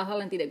memusingkan hal-hal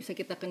yang tidak bisa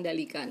kita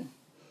kendalikan.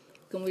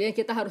 Kemudian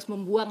kita harus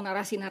membuang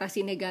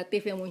narasi-narasi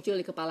negatif yang muncul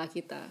di kepala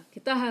kita.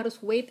 Kita harus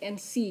wait and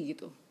see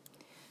gitu.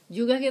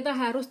 Juga kita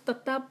harus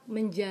tetap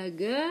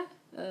menjaga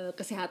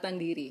kesehatan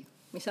diri.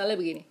 Misalnya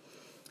begini,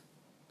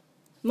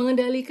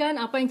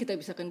 mengendalikan apa yang kita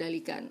bisa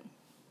kendalikan.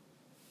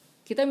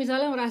 Kita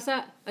misalnya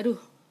merasa, aduh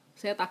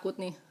saya takut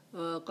nih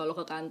kalau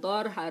ke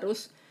kantor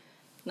harus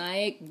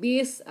naik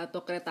bis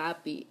atau kereta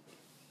api.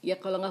 Ya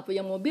kalau nggak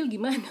punya mobil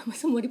gimana,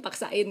 masa mau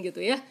dipaksain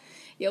gitu ya.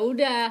 Ya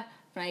udah,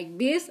 naik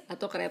bis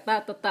atau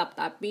kereta tetap,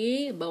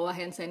 tapi bawa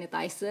hand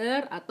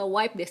sanitizer atau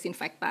wipe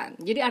desinfektan.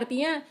 Jadi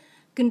artinya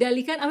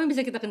kendalikan apa yang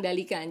bisa kita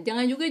kendalikan.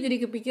 Jangan juga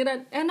jadi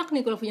kepikiran, enak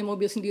nih kalau punya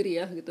mobil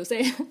sendiri ya gitu.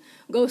 Saya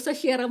gak usah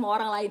share sama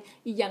orang lain.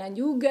 Jangan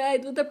juga,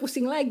 itu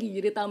terpusing lagi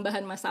jadi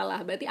tambahan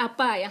masalah. Berarti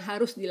apa yang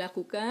harus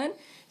dilakukan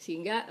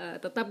sehingga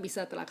tetap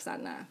bisa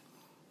terlaksana.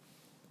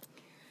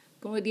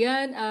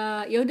 Kemudian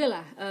ya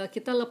udahlah,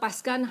 kita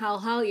lepaskan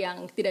hal-hal yang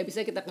tidak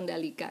bisa kita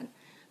kendalikan.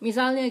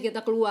 Misalnya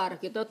kita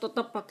keluar, kita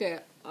tetap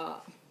pakai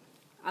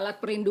alat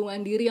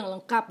perlindungan diri yang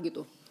lengkap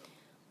gitu.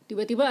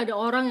 Tiba-tiba ada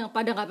orang yang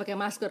pada nggak pakai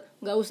masker,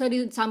 nggak usah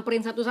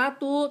disamperin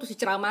satu-satu terus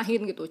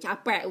diceramahin gitu,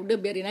 capek, udah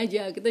biarin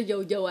aja, kita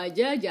jauh-jauh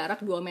aja,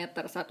 jarak 2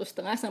 meter, 1,5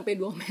 sampai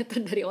 2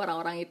 meter dari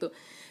orang-orang itu.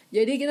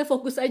 Jadi kita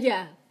fokus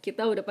aja,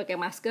 kita udah pakai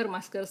masker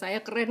saya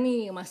keren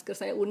nih, masker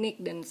saya unik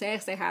dan saya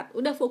sehat,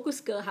 udah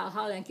fokus ke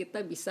hal-hal yang kita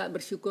bisa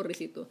bersyukur di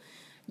situ.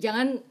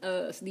 Jangan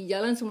di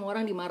jalan semua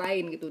orang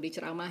dimarahin gitu,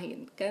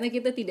 diceramahin, karena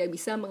kita tidak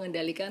bisa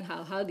mengendalikan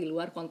hal-hal di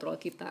luar kontrol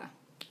kita.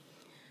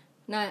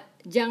 Nah,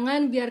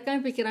 jangan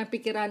biarkan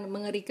pikiran-pikiran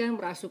mengerikan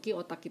merasuki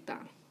otak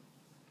kita.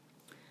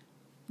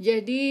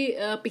 Jadi,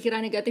 pikiran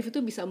negatif itu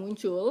bisa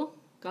muncul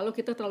kalau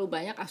kita terlalu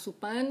banyak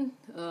asupan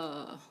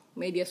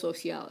media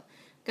sosial.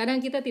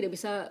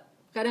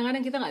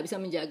 Kadang-kadang kita nggak bisa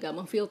menjaga,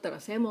 memfilter.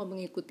 Saya mau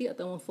mengikuti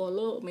atau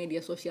memfollow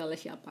media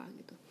sosialnya siapa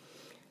gitu.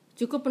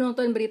 Cukup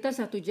menonton berita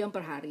 1 jam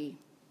per hari.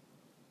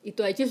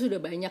 Itu aja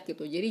sudah banyak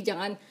gitu. Jadi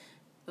jangan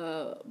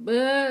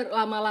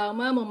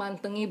berlama-lama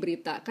memantengi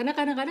berita. Karena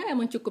kadang-kadang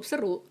emang cukup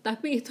seru,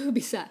 tapi itu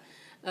bisa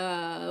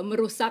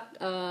merusak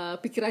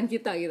pikiran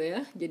kita gitu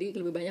ya. Jadi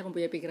lebih banyak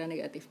mempunyai pikiran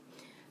negatif.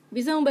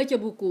 Bisa membaca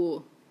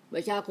buku,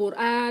 baca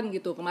Al-Quran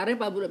gitu. Kemarin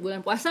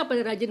bulan puasa pada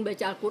rajin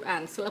baca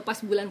Al-Quran.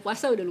 Selepas bulan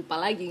puasa udah lupa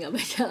lagi, nggak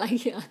baca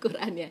lagi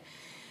Al-Qurannya.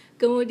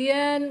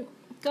 Kemudian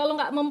kalau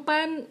nggak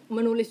mempan,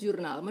 menulis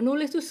jurnal.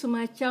 Menulis tuh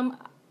semacam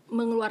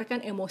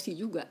mengeluarkan emosi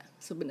juga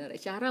sebenarnya.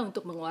 Cara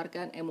untuk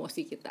mengeluarkan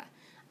emosi kita.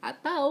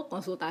 Atau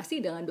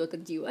konsultasi dengan dokter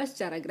jiwa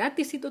secara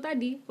gratis itu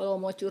tadi. Kalau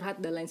mau curhat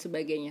dan lain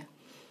sebagainya.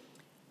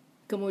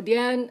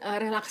 Kemudian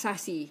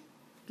relaksasi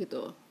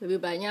gitu. Lebih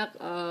banyak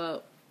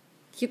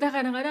kita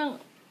kadang-kadang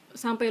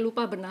sampai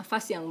lupa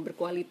bernafas yang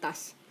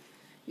berkualitas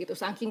gitu.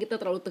 Saking kita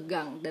terlalu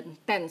tegang dan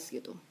tense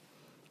gitu.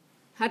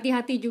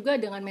 Hati-hati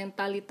juga dengan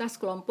mentalitas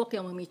kelompok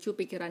yang memicu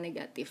pikiran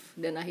negatif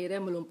dan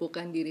akhirnya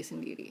melumpuhkan diri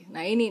sendiri.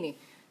 Nah ini nih,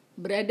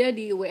 berada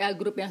di WA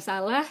grup yang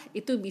salah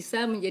itu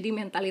bisa menjadi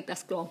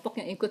mentalitas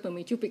kelompok yang ikut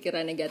memicu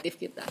pikiran negatif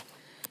kita.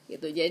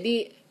 Gitu.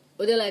 Jadi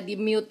udahlah di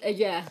mute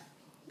aja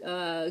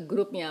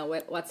grupnya,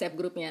 WhatsApp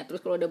grupnya.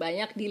 Terus kalau udah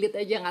banyak delete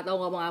aja, nggak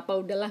tahu ngomong apa,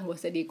 udahlah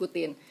nggak usah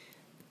diikutin.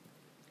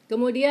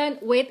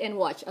 Kemudian wait and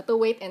watch atau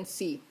wait and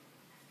see.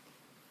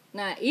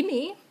 Nah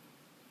ini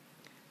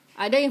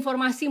ada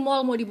informasi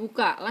mall mau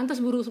dibuka,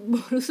 lantas buru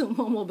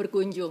semua mau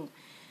berkunjung.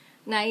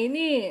 Nah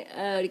ini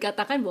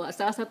dikatakan bahwa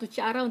salah satu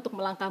cara untuk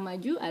melangkah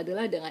maju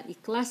adalah dengan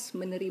ikhlas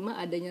menerima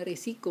adanya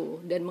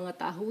risiko dan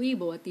mengetahui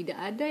bahwa tidak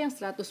ada yang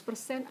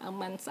 100%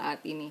 aman saat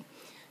ini.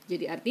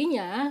 Jadi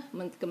artinya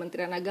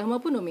Kementerian Agama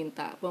pun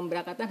meminta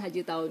pemberangkatan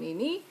haji tahun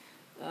ini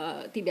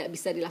tidak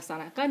bisa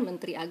dilaksanakan.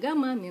 Menteri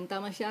Agama minta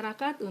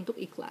masyarakat untuk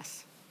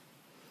ikhlas.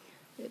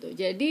 Gitu.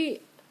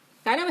 Jadi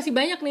karena masih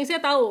banyak nih, saya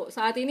tahu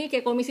saat ini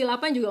kayak Komisi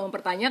 8 juga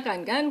mempertanyakan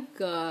kan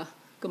ke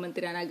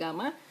Kementerian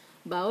Agama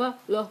bahwa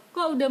loh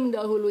kok udah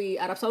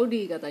mendahului Arab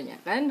Saudi katanya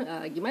kan,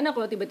 gimana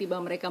kalau tiba-tiba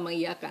mereka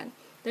mengiyakan.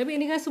 Tapi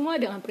ini kan semua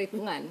dengan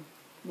perhitungan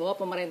bahwa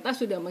pemerintah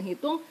sudah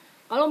menghitung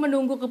kalau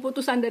menunggu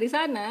keputusan dari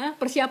sana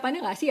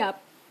persiapannya nggak siap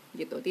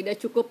gitu,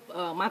 tidak cukup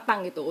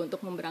matang gitu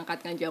untuk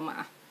memberangkatkan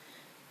jamaah.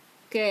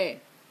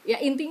 Oke,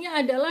 ya intinya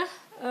adalah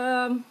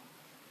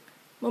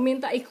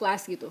meminta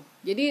ikhlas gitu.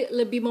 Jadi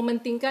lebih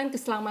mementingkan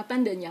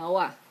keselamatan dan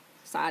nyawa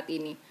saat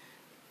ini.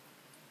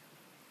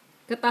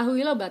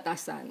 Ketahuilah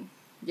batasan.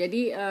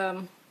 Jadi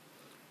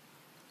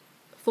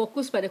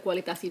fokus pada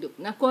kualitas hidup.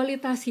 Nah,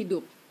 kualitas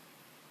hidup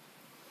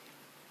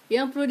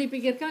yang perlu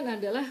dipikirkan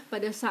adalah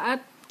pada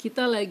saat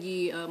kita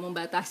lagi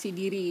membatasi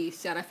diri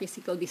secara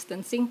physical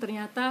distancing,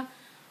 ternyata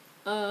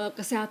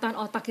kesehatan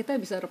otak kita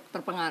bisa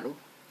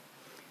terpengaruh.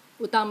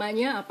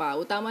 Utamanya apa?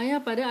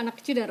 Utamanya pada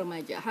anak kecil dan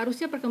remaja.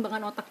 Harusnya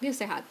perkembangan otak dia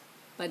sehat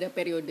pada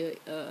periode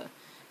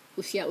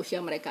usia-usia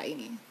mereka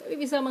ini. Tapi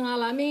bisa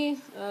mengalami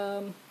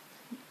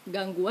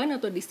gangguan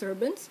atau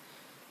disturbance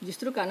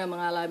justru karena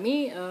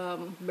mengalami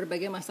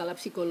berbagai masalah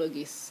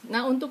psikologis.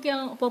 Nah, untuk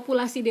yang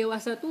populasi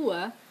dewasa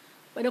tua,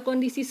 pada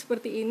kondisi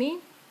seperti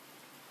ini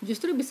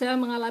justru bisa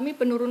mengalami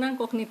penurunan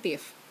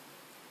kognitif.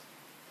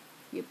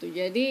 Gitu.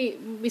 Jadi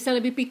bisa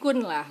lebih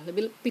pikun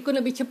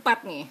lebih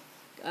cepat nih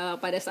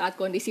pada saat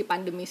kondisi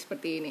pandemi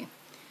seperti ini.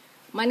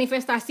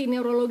 Manifestasi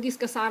neurologis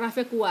ke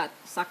sarafnya kuat,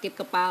 sakit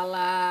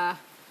kepala,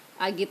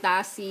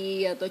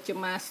 agitasi atau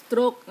cemas,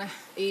 stroke. Nah,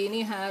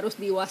 ini harus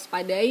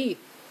diwaspadai.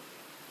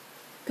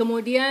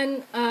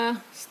 Kemudian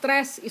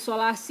stres,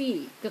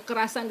 isolasi,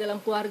 kekerasan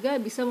dalam keluarga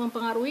bisa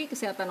mempengaruhi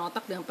kesehatan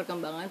otak dan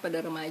perkembangan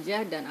pada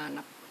remaja dan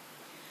anak.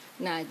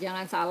 Nah,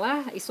 jangan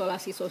salah,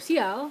 isolasi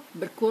sosial,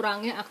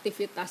 berkurangnya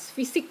aktivitas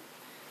fisik,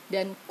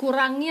 dan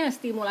kurangnya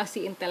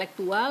stimulasi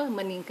intelektual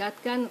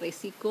meningkatkan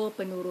risiko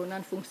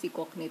penurunan fungsi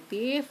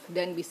kognitif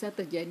dan bisa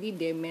terjadi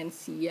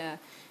demensia.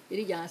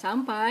 Jadi jangan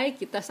sampai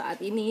kita saat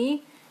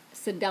ini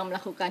sedang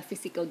melakukan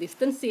physical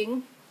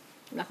distancing,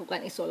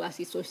 melakukan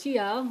isolasi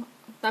sosial,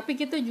 tapi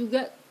kita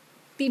juga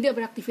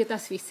tidak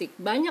beraktivitas fisik.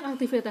 Banyak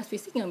aktivitas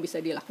fisik yang bisa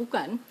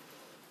dilakukan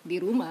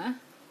di rumah.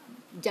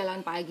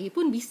 Jalan pagi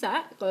pun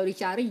bisa kalau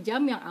dicari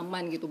jam yang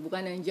aman gitu,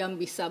 bukan yang jam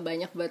bisa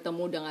banyak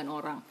bertemu dengan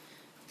orang.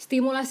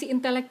 Stimulasi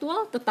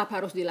intelektual tetap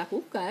harus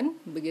dilakukan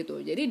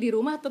begitu. Jadi di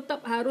rumah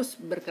tetap harus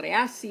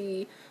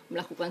berkreasi,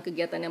 melakukan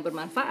kegiatan yang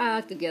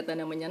bermanfaat, kegiatan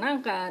yang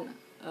menyenangkan,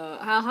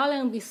 hal-hal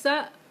yang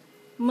bisa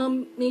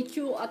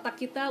memicu otak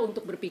kita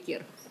untuk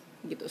berpikir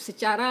gitu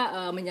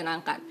secara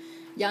menyenangkan.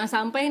 Jangan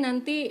sampai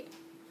nanti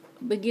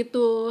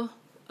begitu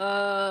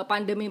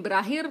pandemi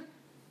berakhir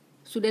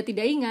sudah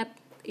tidak ingat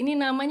ini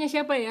namanya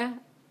siapa ya?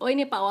 Oh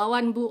ini Pak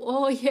Wawan Bu.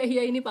 Oh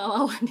iya ini Pak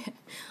Wawan ya.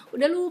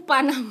 Udah lupa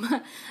nama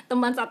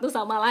teman satu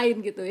sama lain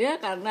gitu ya,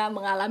 karena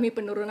mengalami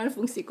penurunan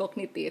fungsi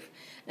kognitif.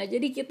 Nah,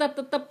 jadi kita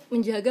tetap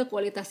menjaga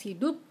kualitas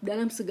hidup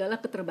dalam segala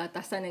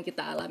keterbatasan yang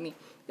kita alami.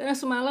 Karena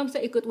semalam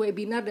saya ikut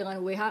webinar dengan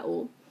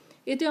WHO,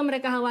 itu yang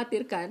mereka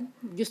khawatirkan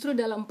justru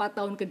dalam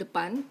 4 tahun ke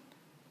depan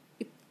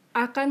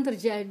akan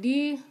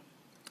terjadi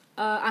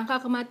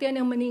angka kematian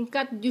yang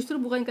meningkat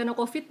justru bukan karena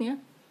COVID-nya,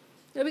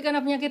 tapi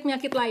karena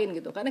penyakit-penyakit lain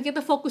gitu. Karena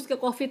kita fokus ke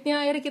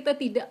COVID-nya, akhirnya kita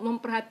tidak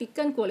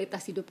memperhatikan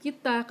kualitas hidup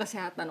kita,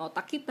 kesehatan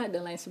otak kita,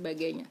 dan lain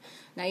sebagainya.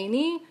 Nah,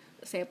 ini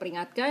saya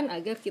peringatkan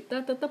agar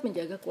kita tetap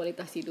menjaga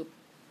kualitas hidup.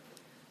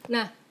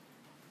 Nah,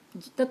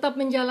 tetap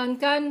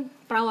menjalankan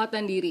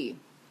perawatan diri.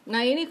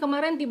 Nah, ini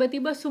kemarin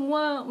tiba-tiba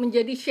semua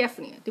menjadi chef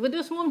nih.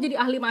 Tiba-tiba semua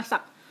menjadi ahli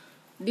masak.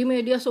 Di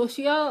media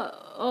sosial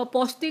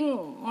posting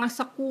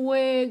masak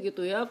kue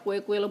gitu ya,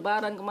 kue-kue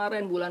lebaran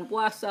kemarin, bulan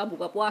puasa,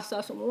 buka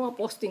puasa, semua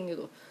posting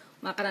gitu.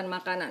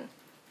 Makanan-makanan.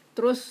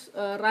 Terus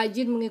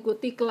rajin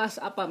mengikuti kelas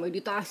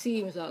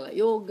meditasi misalnya,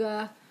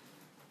 yoga.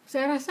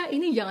 Saya rasa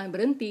ini jangan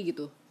berhenti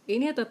gitu.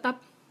 Ini tetap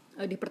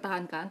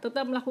dipertahankan,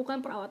 tetap melakukan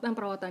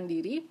perawatan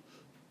diri.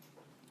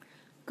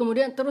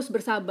 Kemudian terus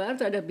bersabar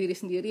terhadap diri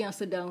sendiri yang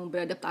sedang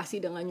beradaptasi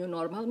dengan new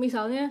normal.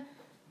 Misalnya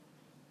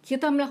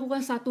kita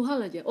melakukan satu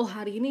hal aja. Oh,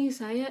 hari ini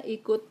saya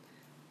ikut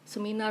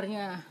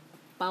seminarnya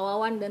Pak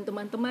Wawan dan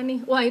teman-teman nih.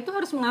 Wah, itu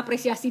harus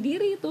mengapresiasi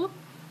diri itu.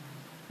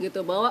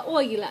 Gitu, bahwa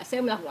gila,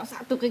 saya melakukan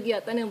satu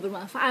kegiatan yang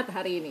bermanfaat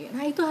hari ini.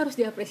 Nah, itu harus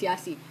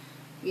diapresiasi.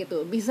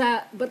 Gitu.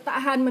 Bisa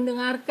bertahan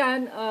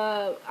mendengarkan,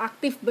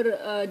 aktif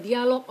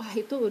berdialog. Wah,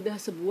 itu udah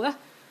sebuah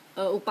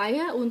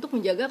upaya untuk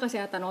menjaga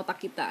kesehatan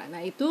otak kita.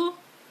 Nah, itu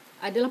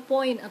adalah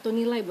poin atau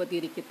nilai buat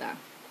diri kita.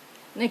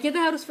 Nah,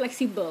 kita harus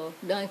fleksibel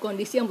dengan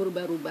kondisi yang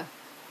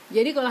berubah-ubah.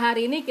 Jadi kalau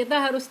hari ini kita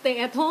harus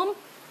stay at home,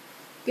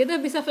 kita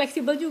bisa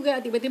fleksibel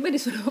juga. Tiba-tiba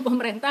disuruh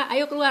pemerintah,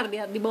 ayo keluar,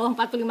 di bawah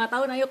 45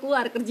 tahun, ayo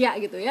keluar kerja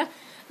gitu ya.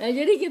 Nah,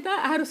 jadi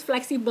kita harus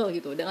fleksibel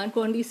gitu dengan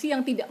kondisi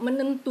yang tidak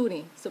menentu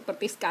nih,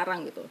 seperti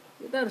sekarang gitu.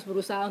 Kita harus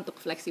berusaha untuk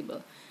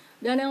fleksibel.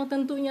 Dan yang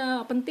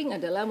tentunya penting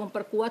adalah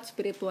memperkuat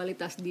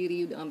spiritualitas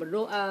diri dengan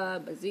berdoa,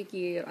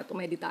 berzikir, atau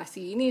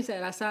meditasi. Ini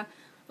saya rasa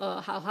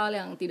hal-hal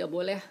yang tidak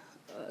boleh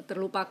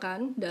terlupakan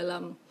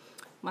dalam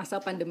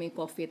masa pandemi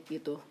COVID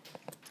gitu.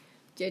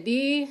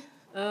 Jadi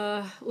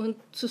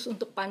khusus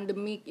untuk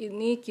pandemik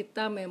ini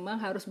kita memang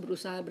harus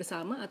berusaha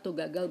bersama atau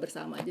gagal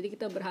bersama. Jadi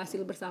kita berhasil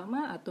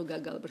bersama atau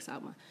gagal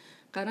bersama.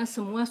 Karena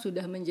semua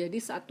sudah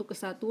menjadi satu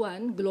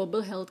kesatuan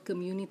global health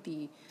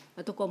community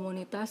atau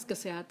komunitas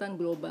kesehatan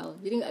global.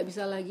 Jadi nggak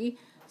bisa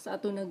lagi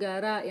satu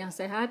negara yang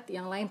sehat,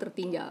 yang lain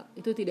tertinggal.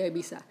 Itu tidak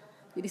bisa.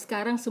 Jadi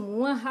sekarang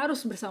semua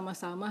harus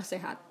bersama-sama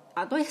sehat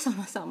atau ya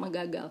sama-sama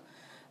gagal.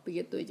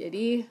 Begitu.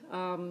 Jadi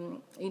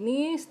ini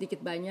sedikit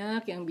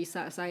banyak yang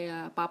bisa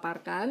saya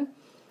paparkan.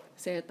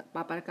 Saya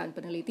paparkan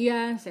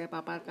penelitian, saya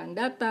paparkan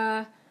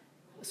data.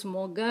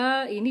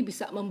 Semoga ini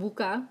bisa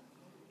membuka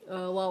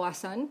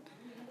wawasan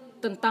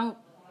tentang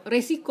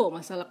resiko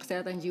masalah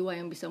kesehatan jiwa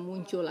yang bisa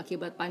muncul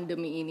akibat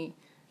pandemi ini.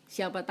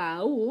 Siapa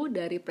tahu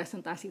dari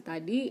presentasi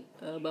tadi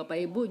Bapak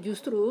Ibu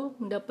justru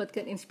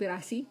mendapatkan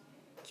inspirasi.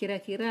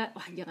 Kira-kira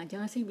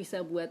jangan-jangan sih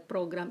bisa buat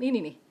program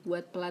ini nih,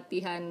 buat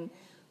pelatihan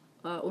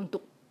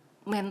untuk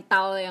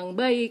mental yang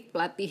baik,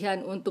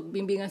 pelatihan untuk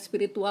bimbingan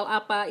spiritual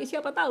apa,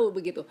 siapa tahu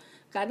begitu.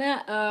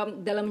 Karena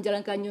dalam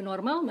menjalankan new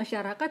normal,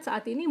 masyarakat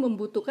saat ini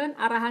membutuhkan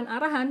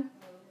arahan-arahan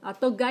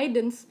atau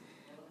guidance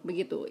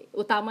begitu.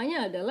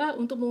 Utamanya adalah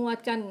untuk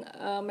menguatkan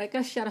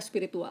mereka secara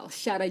spiritual,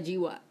 secara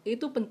jiwa.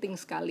 Itu penting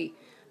sekali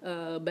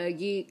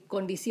bagi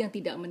kondisi yang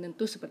tidak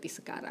menentu seperti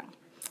sekarang.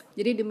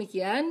 Jadi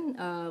demikian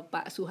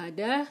Pak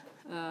Suhada,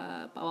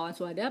 Pak Wawan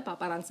Suhada,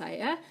 paparan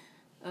saya.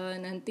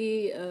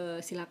 Nanti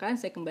silakan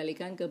saya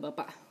kembalikan ke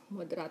Bapak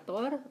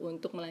moderator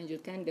untuk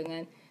melanjutkan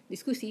dengan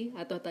diskusi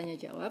atau tanya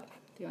jawab.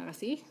 Terima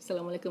kasih.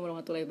 Assalamualaikum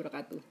warahmatullahi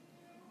wabarakatuh.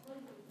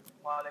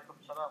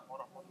 Waalaikumsalam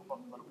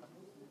warahmatullahi wabarakatuh.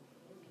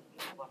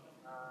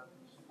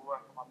 Sebuah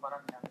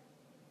pemaparan yang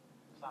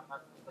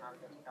sangat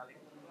berharga sekali.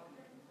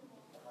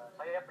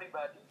 Saya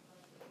pribadi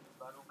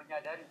baru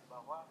menyadari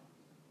bahwa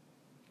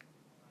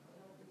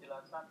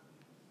penjelasan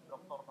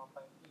Dr.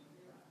 Nova ini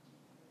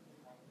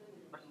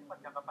bersifat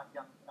jangka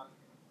panjang sekali.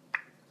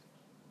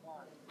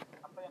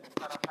 Apa yang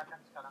kita rasakan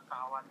sekarang,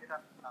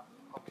 kekhawatiran tentang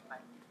COVID-19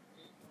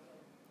 ini,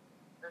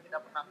 kita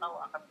tidak pernah tahu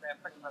akan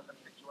berefek terhadap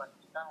kejiwaan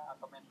kita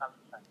atau mental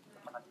kita.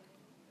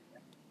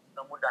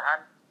 Mudah-mudahan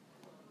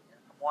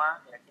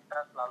semua kita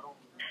selalu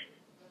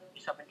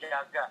bisa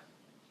menjaga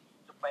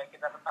supaya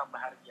kita tetap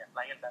bahagia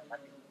lahir dan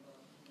batin.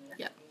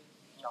 Ya.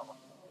 Insya Allah.